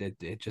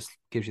it just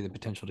gives you the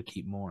potential to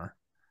keep more,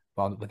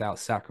 without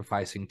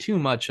sacrificing too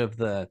much of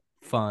the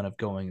fun of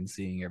going and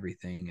seeing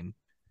everything and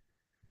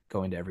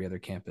going to every other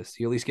campus.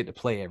 You at least get to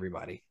play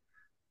everybody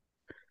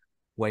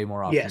way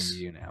more often than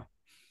you do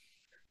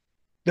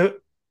now.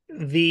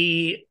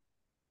 The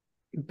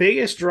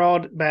biggest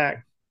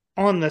drawback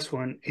on this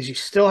one is you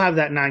still have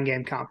that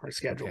 9-game conference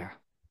schedule. Yeah.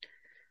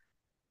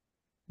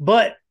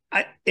 But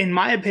in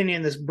my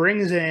opinion, this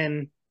brings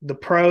in the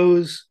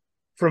pros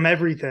from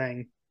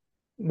everything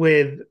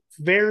with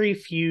very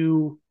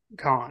few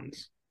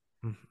cons,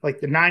 like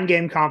the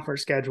 9-game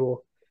conference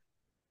schedule.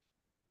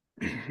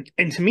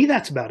 And to me,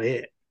 that's about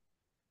it.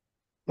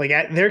 Like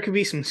there could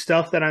be some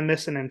stuff that I'm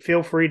missing, and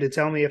feel free to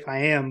tell me if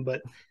I am,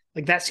 but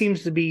like that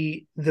seems to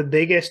be the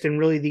biggest and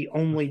really the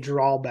only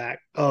drawback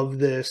of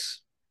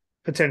this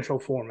potential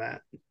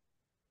format.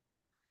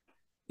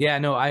 Yeah,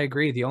 no, I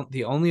agree.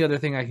 The only other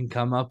thing I can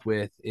come up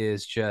with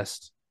is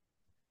just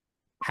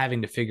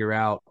having to figure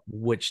out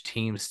which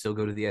teams still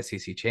go to the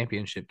SEC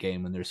championship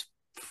game when there's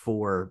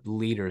four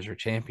leaders or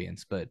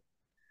champions. But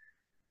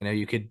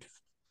you could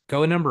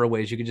go a number of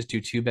ways. You could just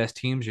do two best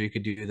teams, or you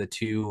could do the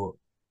two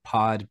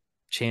pod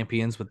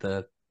champions with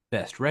the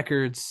best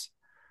records.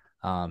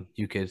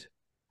 You could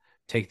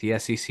take the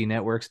SEC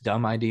network's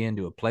dumb idea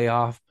into a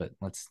playoff, but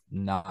let's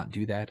not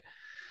do that.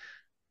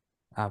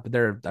 But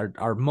there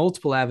are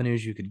multiple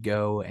avenues you could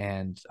go,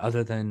 and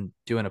other than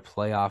doing a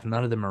playoff,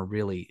 none of them are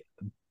really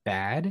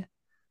bad.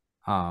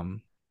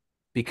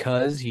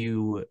 Because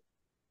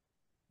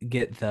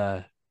get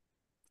the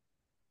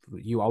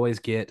you always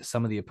get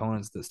some of the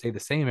opponents that stay the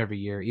same every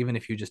year. Even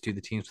if you just do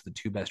the teams with the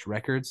two best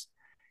records,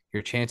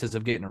 your chances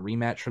of getting a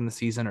rematch from the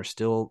season are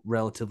still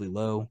relatively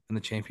low in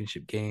the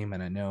championship game.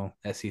 And I know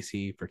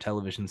SEC, for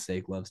television's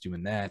sake, loves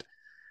doing that.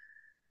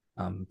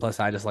 Plus,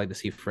 I just like to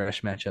see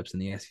fresh matchups in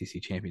the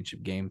SEC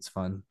championship game. It's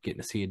fun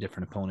getting to see a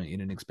different opponent you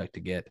didn't expect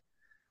to get.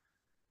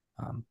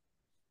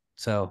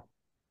 So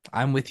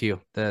I'm with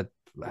you. The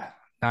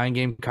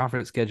 9-game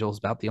conference schedule is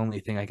about the only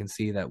thing I can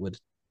see that would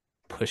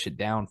push it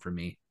down for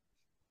me.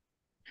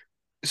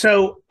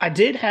 So I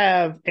did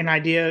have an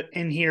idea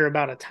in here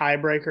about a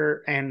tiebreaker,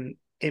 and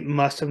it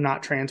must have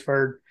not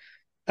transferred.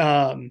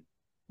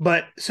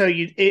 But so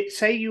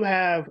say you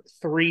have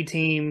three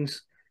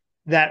teams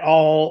that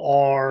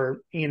all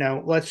are,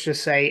 let's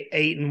just say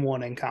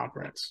 8-1 in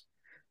conference.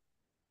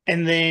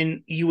 And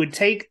then you would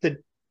take the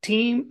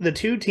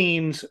two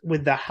teams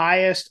with the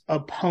highest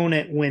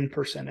opponent win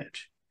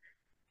percentage.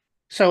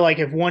 So like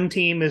if one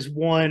team has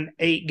won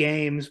 8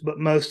 games, but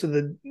most of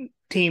the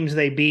teams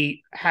they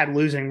beat had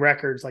losing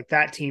records, like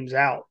that team's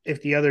out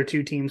if the other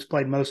two teams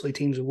played mostly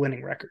teams with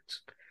winning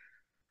records.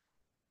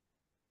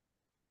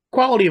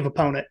 Quality of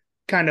opponent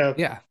kind of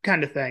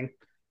thing.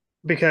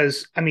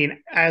 Because I mean,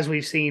 as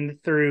we've seen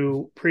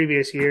through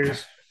previous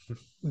years,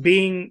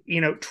 being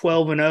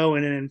 12-0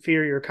 in an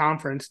inferior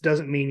conference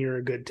doesn't mean you're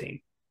a good team.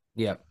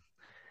 Yep.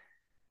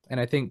 And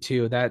I think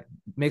too that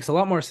makes a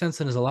lot more sense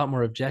and is a lot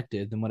more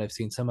objective than what I've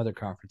seen some other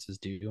conferences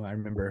do. I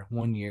remember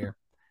one year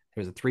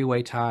there was a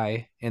 3-way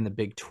tie in the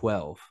Big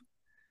 12.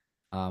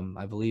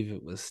 I believe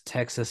it was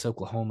Texas,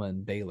 Oklahoma,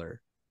 and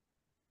Baylor.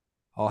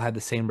 All had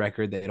the same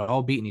record. They had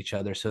all beaten each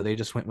other, so they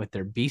just went with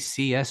their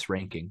BCS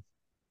ranking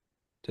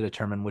to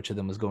determine which of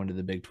them was going to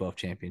the Big 12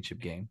 championship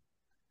game.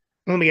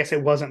 Let me guess,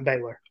 it wasn't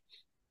Baylor.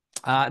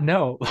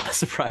 No,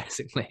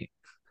 surprisingly.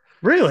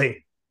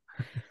 Really?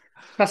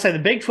 I'll say the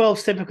Big 12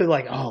 is typically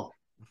like, oh,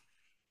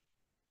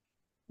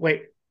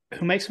 wait,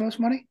 who makes the most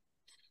money?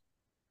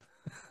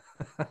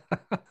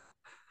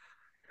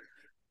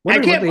 I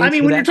can't. I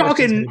mean, when you're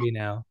talking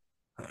now,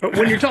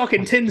 when you're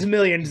talking tens of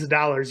millions of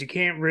dollars, you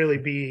can't really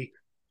be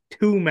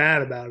too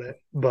mad about it.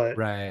 But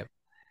right,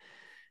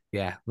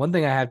 yeah. One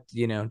thing I have,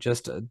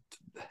 just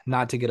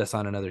not to get us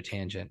on another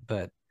tangent,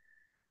 but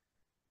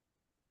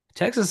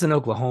Texas and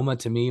Oklahoma,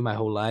 to me, my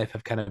whole life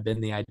have kind of been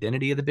the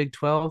identity of the Big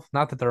 12.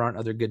 Not that there aren't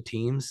other good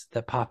teams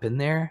that pop in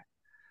there,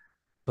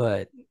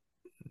 but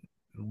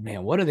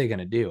man, what are they going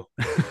to do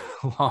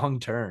long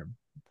term?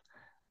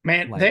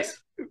 Man,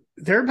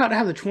 they're about to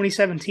have the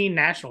 2017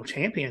 national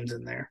champions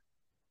in there.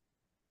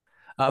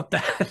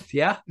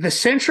 Yeah. The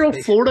Central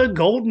Florida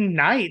Golden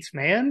Knights,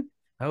 man.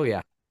 Oh,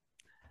 yeah.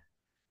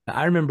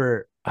 I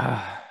remember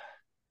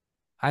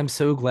I'm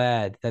so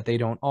glad that they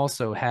don't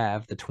also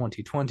have the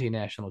 2020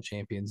 national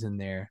champions in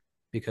there,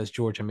 because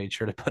Georgia made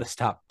sure to put a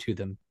stop to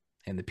them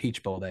in the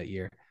Peach Bowl that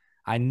year.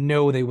 I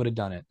know they would have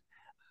done it.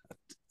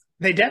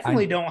 They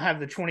definitely don't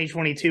have the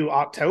 2022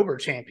 October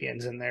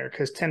champions in there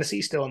because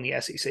Tennessee's still in the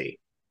SEC.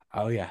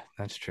 Oh, yeah,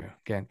 that's true.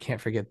 Again,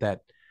 can't forget that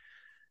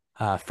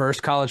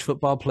first college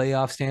football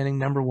playoff standing,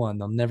 number 1.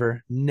 They'll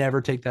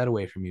never take that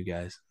away from you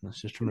guys.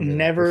 Let's just remember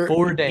that. For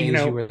 4 days,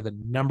 you were the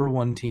number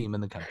 1 team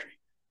in the country.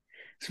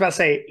 I was about to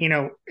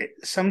say,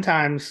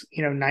 sometimes,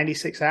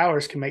 96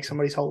 hours can make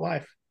somebody's whole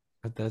life.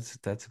 But that's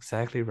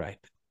exactly right.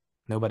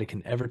 Nobody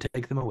can ever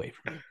take them away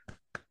from you.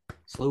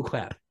 Slow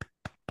clap.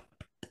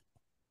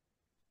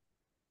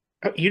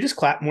 Oh, you just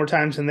clapped more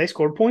times than they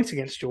scored points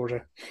against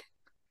Georgia.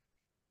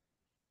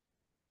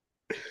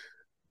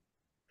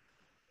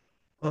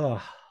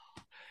 Oh.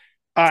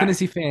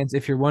 Tennessee fans,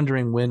 if you're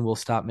wondering when we'll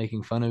stop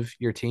making fun of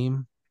your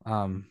team,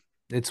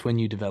 it's when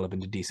you develop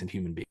into decent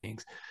human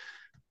beings.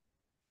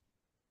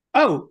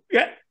 Oh,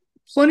 yeah.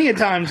 Plenty of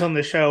times on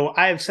the show,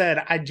 I have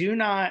said I do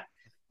not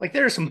like.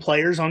 There are some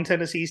players on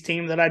Tennessee's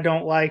team that I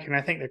don't like, and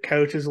I think their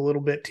coach is a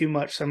little bit too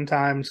much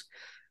sometimes.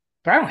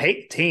 But I don't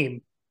hate the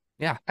team.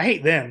 Yeah. I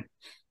hate them.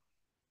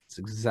 That's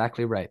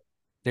exactly right.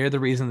 They're the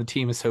reason the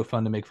team is so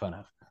fun to make fun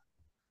of.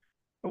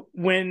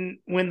 When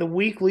the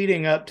week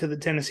leading up to the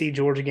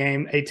Tennessee-Georgia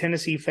game, a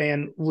Tennessee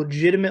fan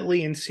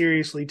legitimately and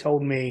seriously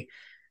told me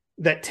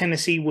that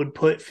Tennessee would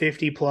put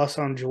 50+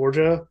 on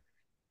Georgia,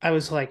 I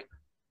was like,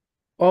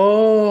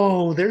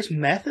 oh, there's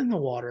meth in the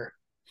water.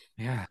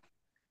 Yeah.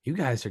 You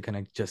guys are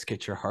going to just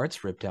get your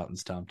hearts ripped out and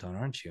stomped on,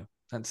 aren't you?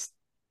 That's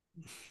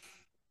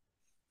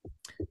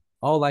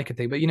all I could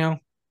think. But,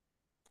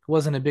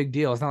 wasn't a big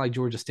deal. It's not like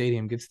Georgia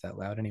Stadium gets that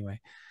loud anyway.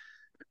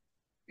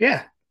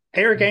 Yeah.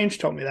 Eric Ainge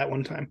told me that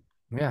one time.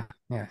 Yeah,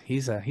 yeah.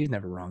 He's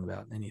never wrong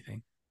about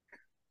anything.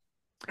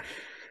 Back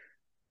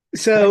to the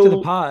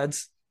So,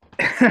 pods.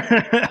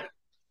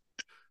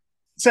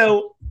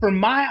 so for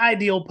my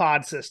ideal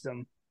pod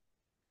system,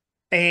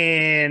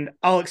 and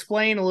I'll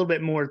explain a little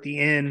bit more at the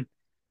end.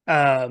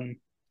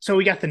 So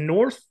we got the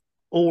North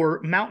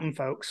or Mountain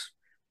folks,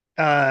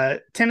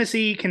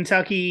 Tennessee,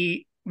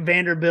 Kentucky,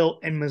 Vanderbilt,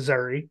 and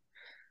Missouri.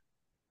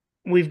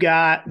 We've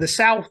got the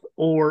South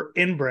or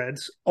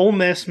inbreds, Ole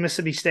Miss,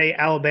 Mississippi State,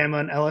 Alabama,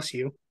 and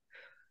LSU.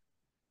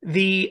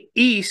 The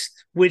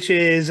East, which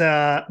is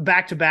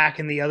back to back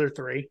in the other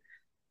three,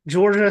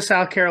 Georgia,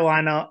 South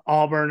Carolina,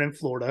 Auburn, and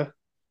Florida.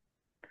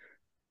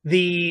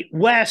 The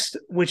West,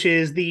 which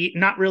is the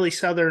not really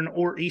Southern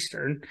or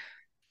Eastern,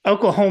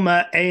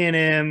 Oklahoma,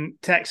 A&M,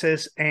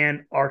 Texas,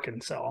 and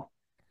Arkansas.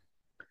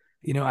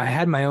 I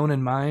had my own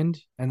in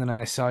mind, and then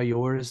I saw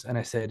yours, and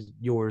I said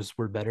yours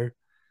were better.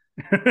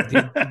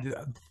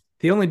 The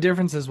only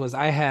differences was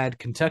I had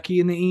Kentucky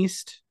in the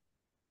East,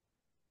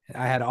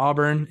 I had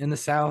Auburn in the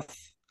South,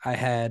 I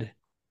had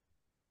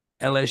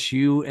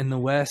LSU in the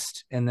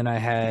West, and then I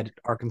had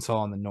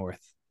Arkansas in the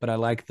North. But I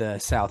like the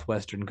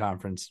Southwestern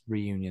Conference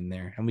reunion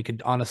there, and we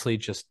could honestly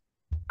just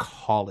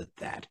call it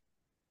that.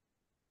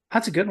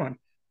 That's a good one.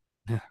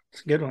 Yeah.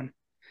 It's a good one.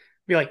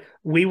 Be like,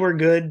 we were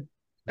good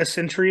a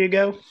century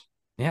ago.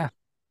 Yeah.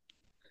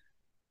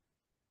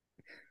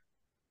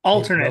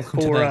 Alternate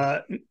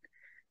for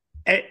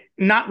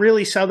not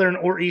really Southern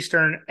or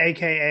Eastern,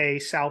 aka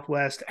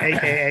Southwest,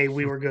 aka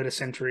we were good a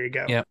century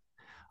ago. Yep.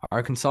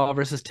 Arkansas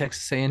versus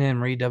Texas A&M,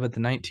 redub it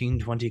the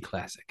 1920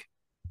 Classic.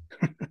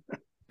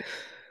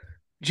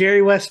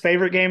 Jerry West's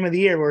favorite game of the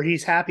year, where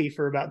he's happy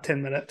for about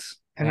 10 minutes,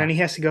 and then he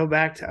has to go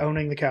back to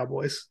owning the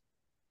Cowboys.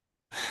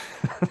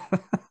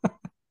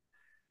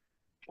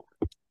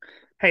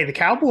 Hey, the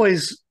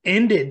Cowboys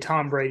ended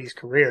Tom Brady's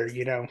career,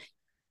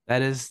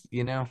 That is,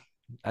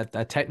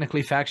 a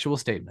technically factual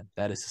statement.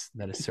 That is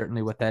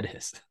certainly what that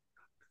is.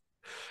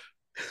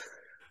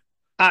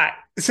 All right.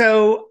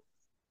 So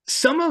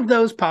some of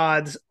those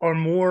pods are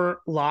more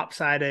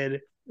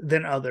lopsided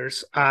than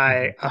others.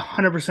 I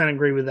 100%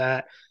 agree with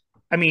that.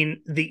 I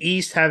mean, the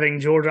East having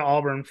Georgia,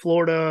 Auburn,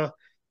 Florida,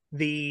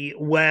 the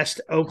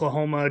West,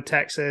 Oklahoma,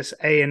 Texas,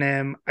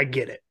 A&M. I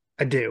get it.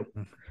 I do.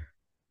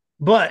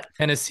 But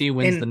Tennessee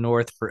wins the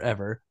North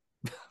forever.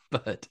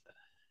 But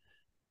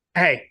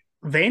hey,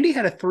 Vandy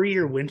had a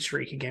 3-year win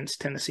streak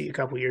against Tennessee a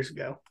couple years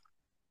ago.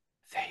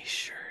 They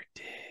sure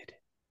did.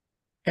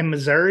 And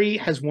Missouri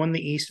has won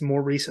the East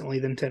more recently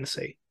than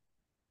Tennessee.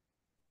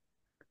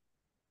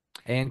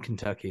 And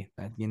Kentucky.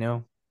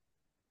 You're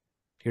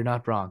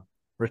not wrong.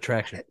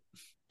 Retraction.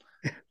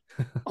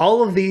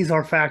 All of these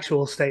are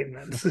factual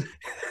statements.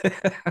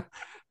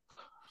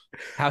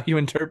 How you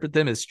interpret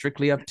them is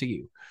strictly up to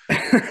you.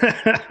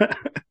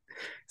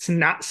 It's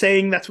not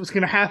saying that's what's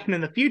going to happen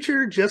in the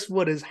future, just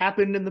what has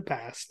happened in the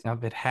past. Now,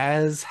 it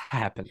has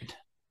happened.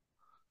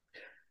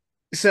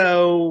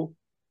 So,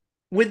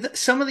 with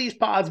some of these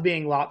pods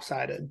being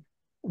lopsided,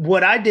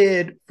 what I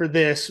did for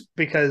this,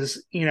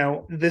 because,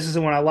 this is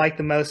the one I like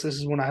the most, this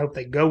is one I hope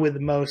they go with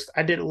the most,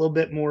 I did a little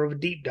bit more of a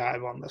deep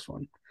dive on this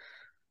one.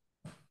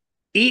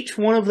 Each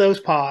one of those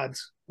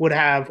pods would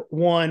have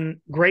one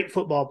great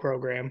football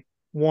program,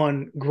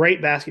 one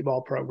great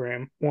basketball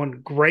program, one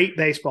great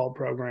baseball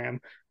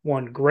program,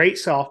 one great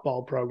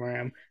softball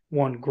program,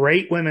 one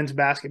great women's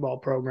basketball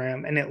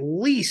program, and at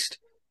least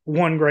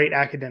one great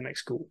academic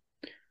school.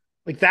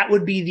 Like, that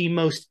would be the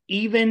most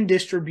even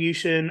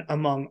distribution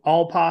among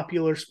all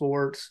popular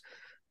sports,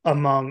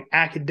 among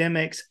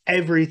academics,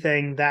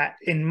 everything. That,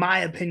 in my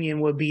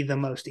opinion, would be the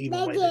most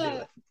even way to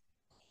do it.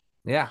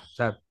 Yeah.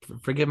 So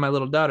forgive my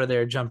little daughter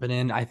there jumping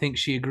in. I think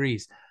she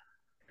agrees.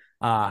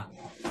 But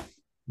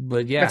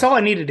yeah. That's all I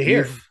needed to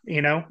hear.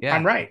 Yeah,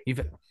 I'm right.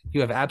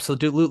 You have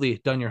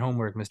absolutely done your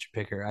homework, Mr.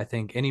 Picker. I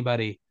think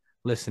anybody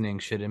listening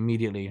should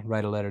immediately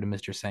write a letter to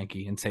Mr.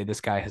 Sankey and say,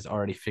 this guy has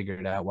already figured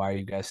it out. Why are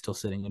you guys still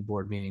sitting in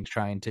board meetings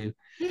trying to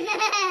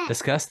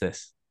discuss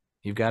this?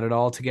 You've got it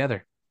all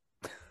together.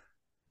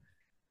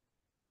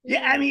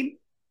 Yeah, I mean,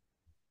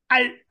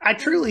 I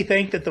truly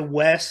think that the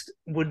West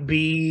would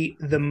be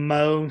the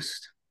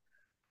most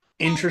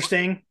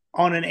interesting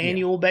on an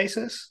annual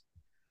basis.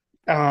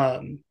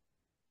 But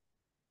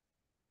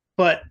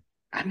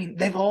I mean,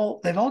 they've all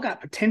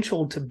got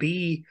potential to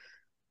be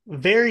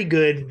very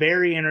good,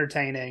 very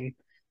entertaining.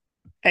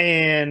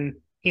 And,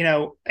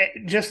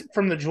 just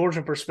from the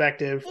Georgia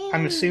perspective,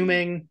 I'm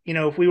assuming,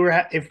 if we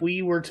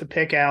were to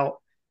pick out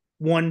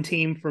one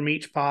team from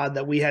each pod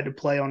that we had to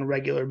play on a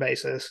regular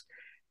basis,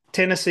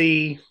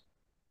 Tennessee,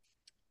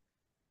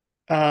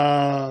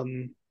 let's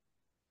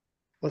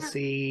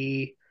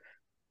see.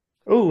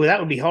 Oh, that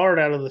would be hard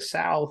out of the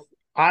South.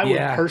 I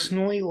would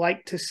personally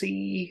like to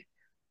see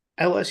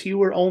LSU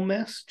or Ole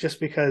Miss, just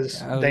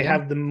because they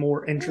have the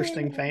more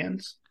interesting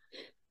fans.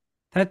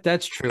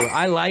 That's true.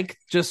 I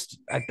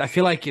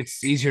feel like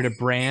it's easier to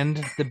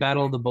brand the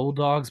Battle of the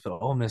Bulldogs, but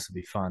Ole Miss would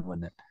be fun,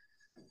 wouldn't it?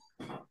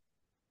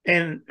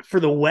 And for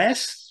the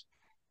West,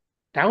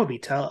 that would be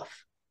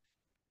tough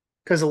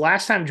because the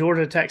last time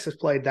Georgia Texas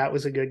played, that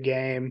was a good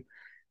game.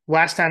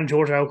 Last time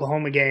Georgia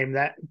Oklahoma game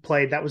that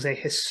played, that was a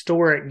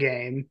historic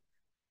game.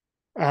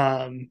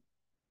 Um,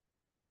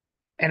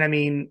 and I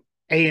mean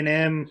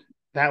A&M,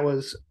 that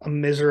was a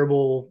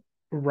miserable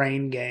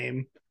rain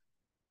game.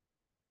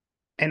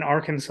 And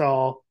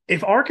Arkansas,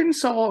 if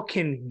Arkansas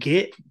can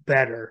get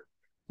better,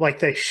 like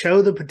they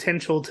show the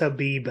potential to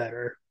be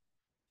better,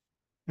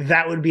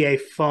 that would be a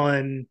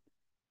fun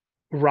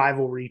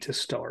rivalry to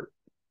start.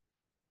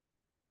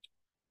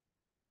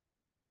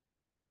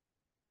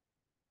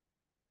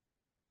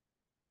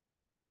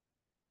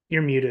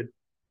 You're muted.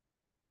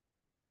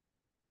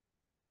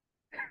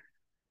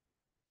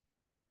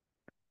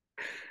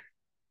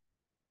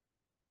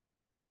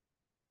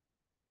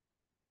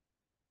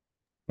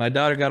 My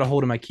daughter got a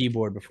hold of my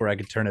keyboard before I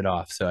could turn it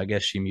off, so I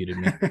guess she muted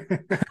me.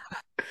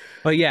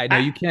 But yeah, no,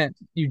 I,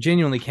 you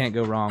genuinely can't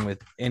go wrong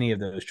with any of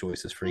those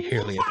choices for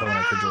yearly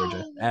opponent for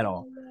Georgia at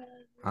all.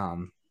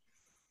 Um,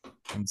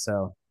 and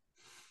so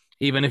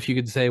even if you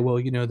could say,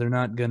 well, they're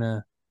not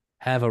gonna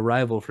have a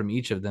rival from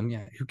each of them,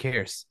 yeah, who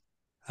cares?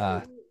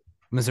 Uh,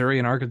 Missouri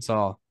and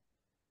Arkansas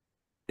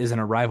isn't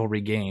a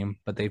rivalry game,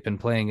 but they've been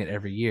playing it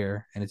every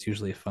year, and it's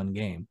usually a fun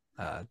game.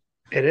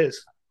 it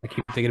is. I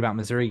keep thinking about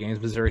Missouri games,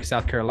 Missouri,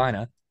 South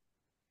Carolina.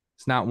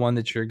 It's not one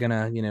that you're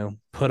gonna,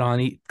 put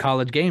on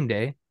college game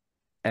day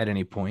at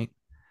any point,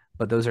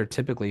 but those are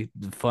typically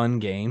fun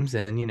games,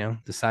 and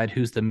decide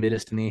who's the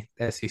middest in the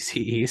SEC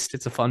East.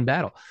 It's a fun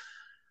battle.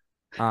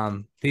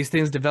 These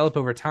things develop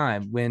over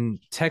time. When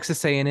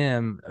Texas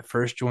A&M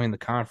first joined the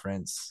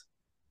conference,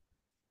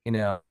 you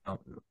know,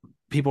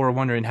 people were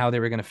wondering how they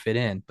were going to fit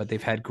in, but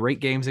they've had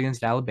great games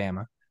against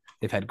Alabama.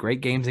 They've had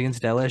great games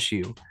against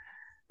LSU.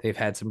 They've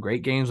had some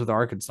great games with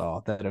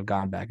Arkansas that have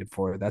gone back and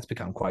forth. That's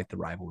become quite the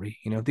rivalry.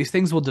 These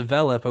things will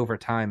develop over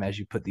time as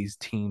you put these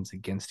teams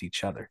against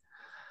each other.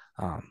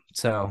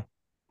 So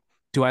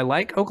do I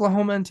like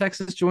Oklahoma and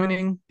Texas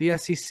joining the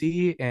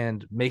SEC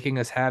and making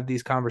us have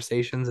these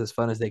conversations as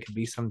fun as they can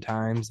be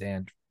sometimes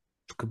and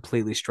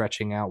completely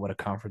stretching out what a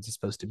conference is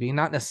supposed to be?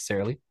 Not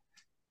necessarily.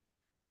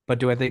 But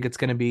do I think it's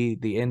going to be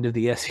the end of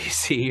the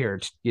SEC or,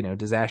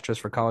 disastrous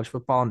for college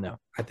football? No.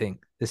 I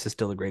think this is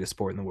still the greatest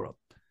sport in the world.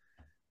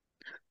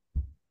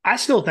 I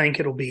still think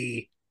it'll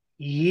be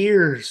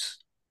years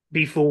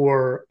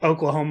before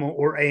Oklahoma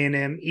or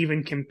A&M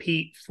even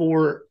compete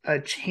for a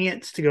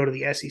chance to go to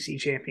the SEC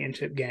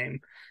championship game.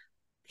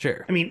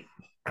 Sure. I mean,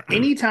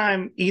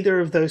 anytime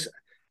either of those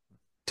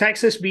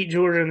Texas beat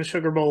Georgia in the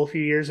Sugar Bowl a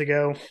few years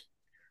ago,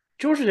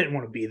 Georgia didn't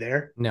want to be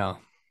there. No.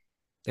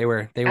 They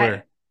were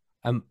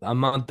a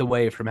month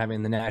away from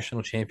having the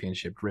national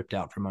championship ripped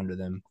out from under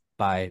them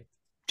by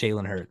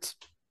Jalen Hurts.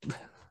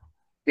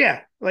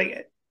 Yeah,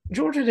 like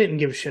Georgia didn't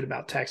give a shit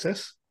about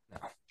Texas. No.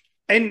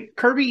 And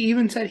Kirby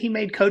even said he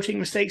made coaching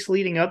mistakes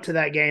leading up to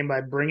that game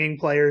by bringing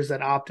players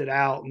that opted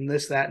out and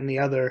this, that, and the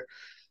other.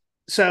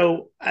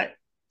 So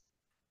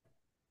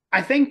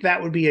I think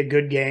that would be a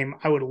good game.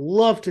 I would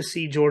love to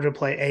see Georgia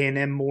play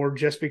A&M more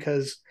just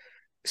because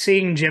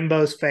seeing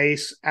Jimbo's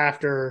face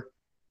after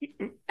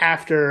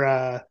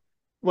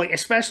like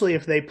especially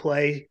if they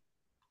play,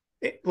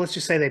 let's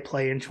just say they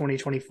play in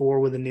 2024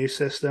 with a new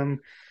system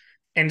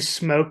and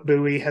Smoke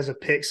Bowie has a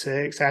pick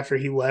six after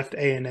he left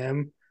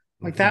A&M,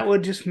 like that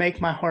would just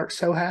make my heart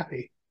so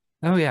happy.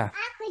 Oh yeah.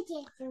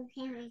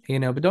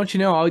 But don't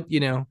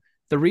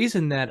the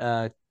reason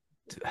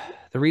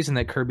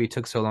that Kirby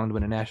took so long to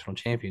win a national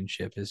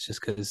championship is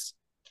just because,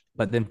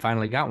 but then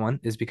finally got one,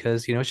 is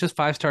because it's just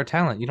 5-star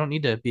talent. You don't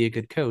need to be a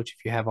good coach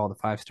if you have all the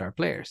 5-star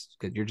players,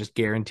 because you're just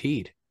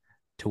guaranteed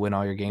to win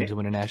all your games and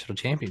win a national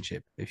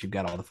championship if you've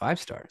got all the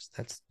 5-stars.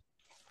 That's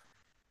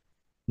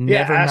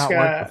never not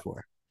worked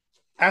before.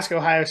 Ask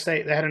Ohio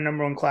State. They had a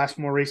number one class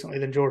more recently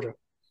than Georgia.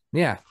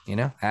 Yeah,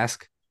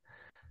 ask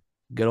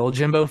good old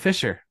Jimbo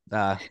Fisher.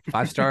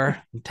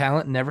 5-star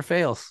talent never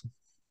fails.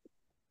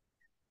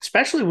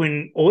 Especially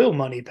when oil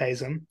money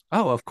pays them.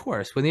 Oh, of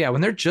course.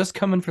 When they're just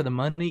coming for the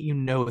money,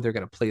 they're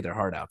going to play their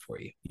heart out for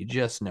you. You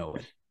just know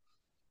it.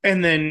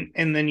 And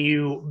then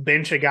you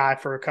bench a guy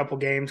for a couple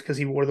games because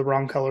he wore the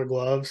wrong color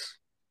gloves.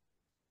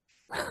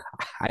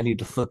 I need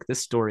to look this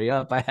story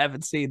up. I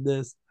haven't seen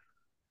this.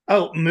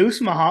 Oh,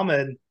 Moose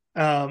Muhammad,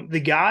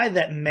 the guy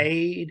that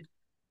made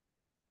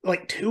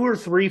like 2 or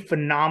 3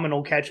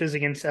 phenomenal catches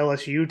against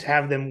LSU to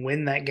have them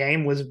win that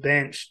game, was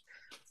benched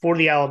for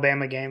the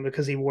Alabama game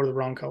because he wore the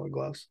wrong color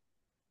gloves.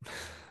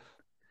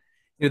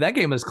 Dude, that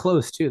game was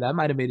close too. That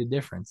might have made a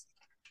difference.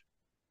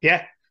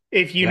 Yeah.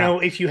 If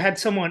you had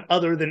someone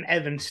other than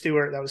Evan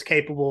Stewart that was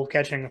capable of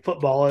catching a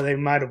football, they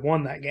might have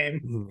won that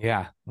game.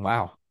 Yeah.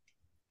 Wow.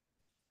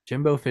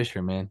 Jimbo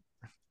Fisher, man.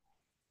 I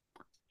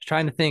was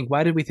trying to think,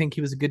 why did we think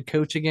he was a good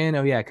coach again?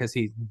 Oh, yeah, because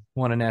he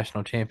won a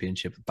national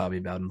championship with Bobby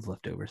Bowden's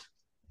leftovers.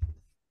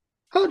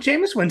 Oh,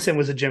 Jameis Winston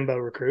was a Jimbo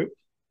recruit.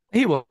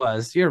 He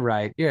was. You're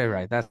right.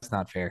 That's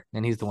not fair.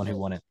 And he's the one who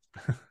won it.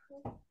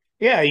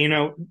 Yeah,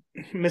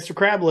 Mr.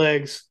 Crab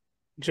Legs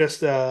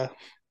just,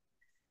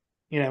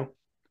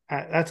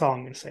 That's all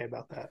I'm going to say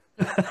about that.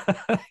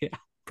 Yeah,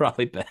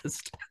 probably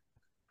best.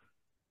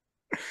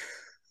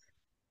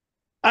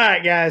 All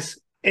right, guys.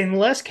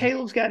 Unless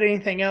Caleb's got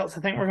anything else,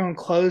 I think we're going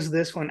to close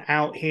this one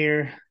out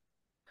here.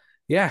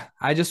 Yeah,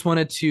 I just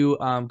wanted to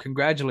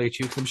congratulate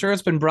you because I'm sure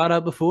it's been brought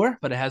up before,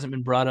 but it hasn't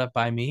been brought up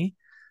by me.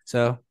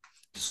 So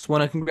just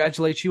want to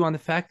congratulate you on the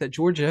fact that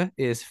Georgia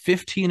is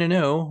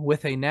 15-0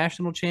 with a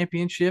national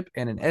championship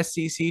and an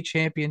SEC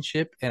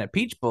championship and a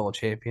Peach Bowl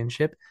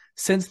championship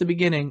since the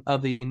beginning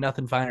of the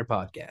Nothing Finer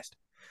podcast.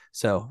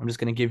 So I'm just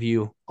going to give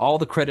you all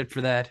the credit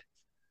for that.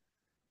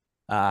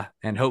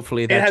 And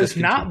hopefully that it has just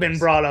not been continues.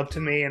 brought up to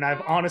me, and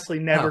I've honestly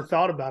never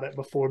thought about it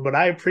before, but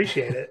I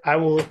appreciate it. I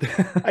will.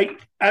 I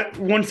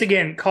once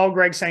again call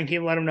Greg Sankey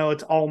and let him know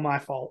it's all my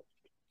fault.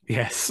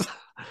 Yes.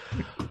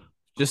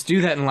 Just do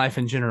that in life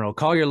in general.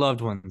 Call your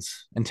loved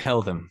ones and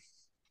tell them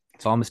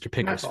it's all Mr.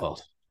 Picker's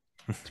fault.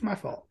 It's my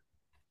fault.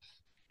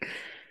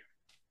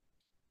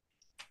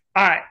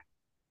 All right.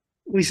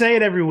 We say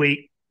it every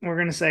week. We're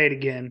going to say it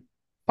again.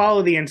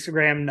 Follow the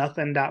Instagram,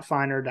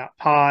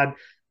 nothing.finer.pod.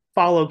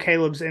 Follow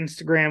Caleb's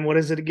Instagram. What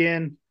is it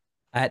again?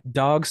 At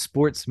Dog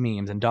Sports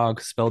Memes, and dog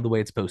spelled the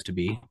way it's supposed to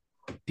be,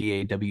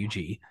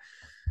 DAWG.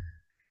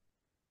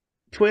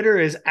 Twitter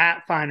is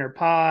at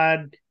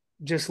FinerPod.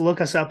 Just look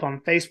us up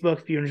on Facebook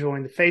if you're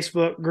enjoying the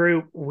Facebook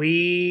group.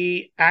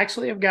 We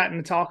actually have gotten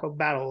to talk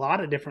about a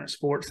lot of different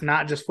sports,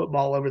 not just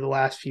football, over the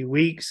last few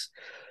weeks.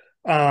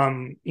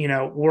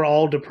 We're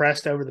all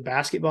depressed over the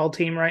basketball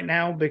team right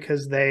now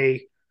because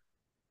they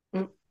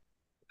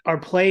are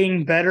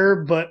playing better,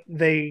 but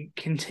they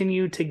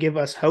continue to give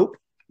us hope,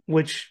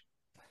 which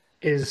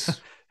is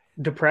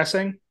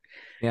depressing.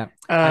 Yeah.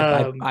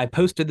 I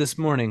posted this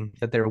morning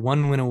that they're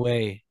one win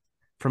away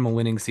from a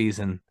winning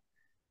season,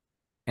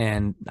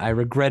 and I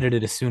regretted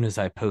it as soon as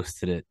I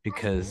posted it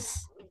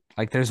because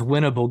there's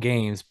winnable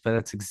games, but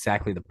that's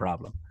exactly the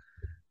problem.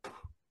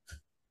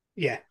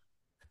 Yeah.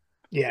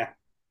 Yeah.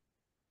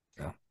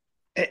 So.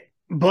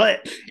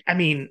 But I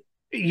mean,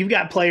 you've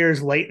got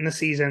players late in the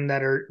season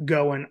that are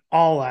going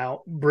all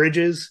out.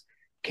 Bridges,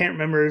 can't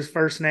remember his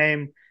first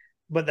name,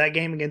 but that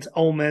game against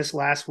Ole Miss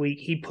last week,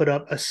 he put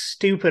up a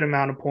stupid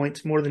amount of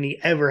points, more than he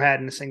ever had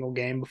in a single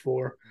game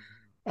before.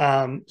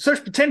 So there's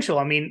potential.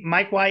 I mean,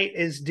 Mike White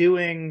is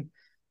doing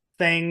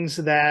things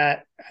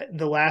that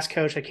the last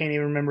coach, I can't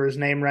even remember his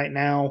name right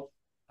now,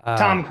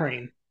 Tom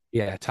Crean.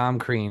 Yeah, Tom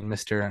Crean,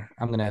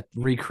 I'm going to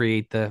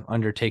recreate the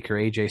Undertaker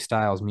AJ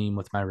Styles meme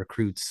with my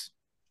recruits,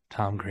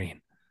 Tom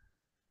Crean.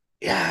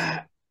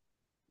 Yeah,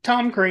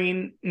 Tom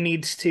Crean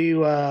needs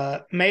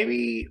to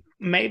maybe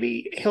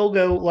he'll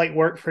go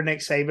work for Nick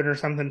Saban or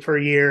something for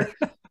a year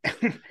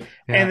and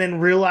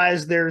then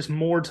realize there's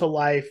more to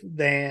life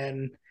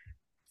than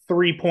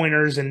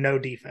 3-pointers and no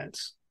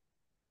defense.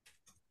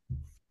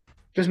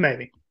 Just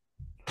maybe.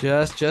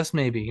 Just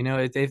maybe.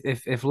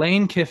 If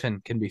Lane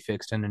Kiffin can be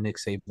fixed under Nick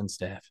Saban's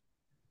staff,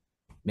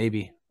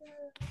 maybe,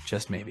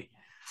 just maybe.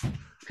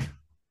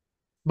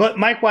 But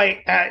Mike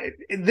White,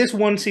 this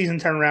one season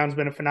turnaround has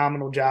been a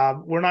phenomenal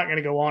job. We're not going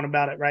to go on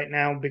about it right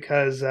now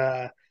because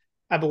I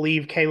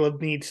believe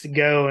Caleb needs to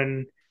go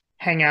and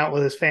hang out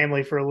with his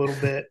family for a little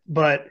bit.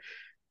 But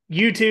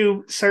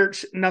YouTube,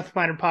 search Nothing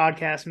Finer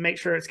Podcast. Make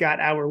sure it's got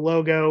our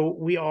logo.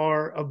 We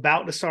are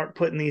about to start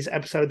putting these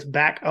episodes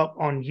back up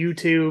on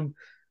YouTube.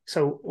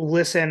 So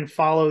listen,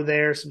 follow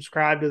there,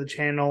 subscribe to the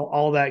channel,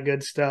 all that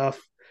good stuff.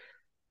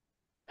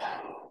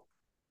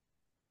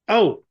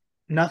 Oh,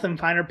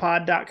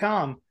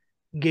 nothingfinerpod.com.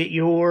 Get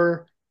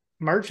your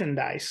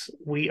merchandise.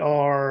 We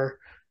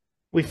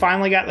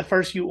finally got the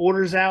first few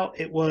orders out.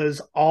 It was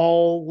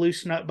all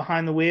loose nut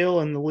behind the wheel,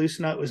 and the loose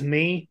nut was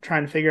me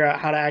trying to figure out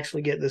how to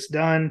actually get this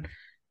done.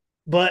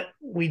 But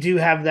we do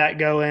have that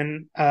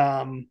going.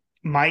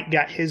 Mike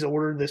got his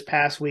order this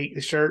past week.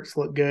 The shirts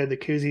look good. The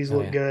koozies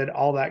look good.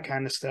 All that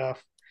kind of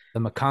stuff.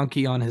 The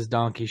McConkey on his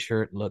donkey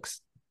shirt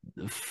looks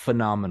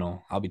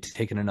phenomenal. I'll be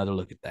taking another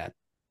look at that.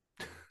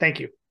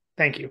 Thank you.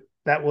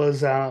 That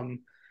was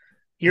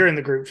you're in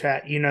the group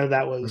chat.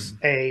 That was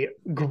a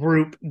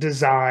group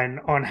design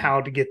on how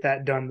to get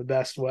that done the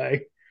best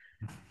way.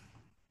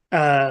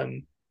 But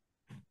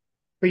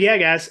yeah,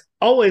 guys,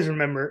 always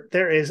remember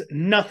there is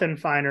nothing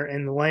finer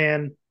in the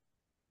land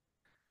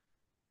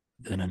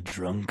than a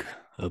drunk,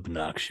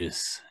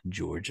 obnoxious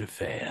Georgia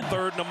fan.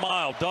 3rd and a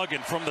mile.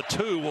 Duggan from the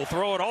 2 will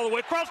throw it all the way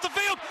across the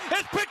field.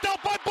 It's picked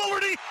up by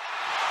Bullardy.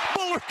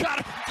 Bullard got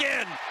it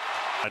again.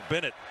 And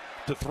Bennett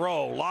to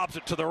throw, lobs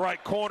it to the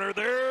right corner.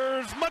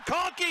 There's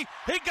McConkey.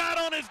 He got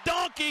on his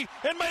donkey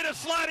and made a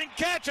sliding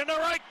catch in the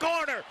right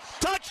corner.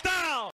 Touchdown!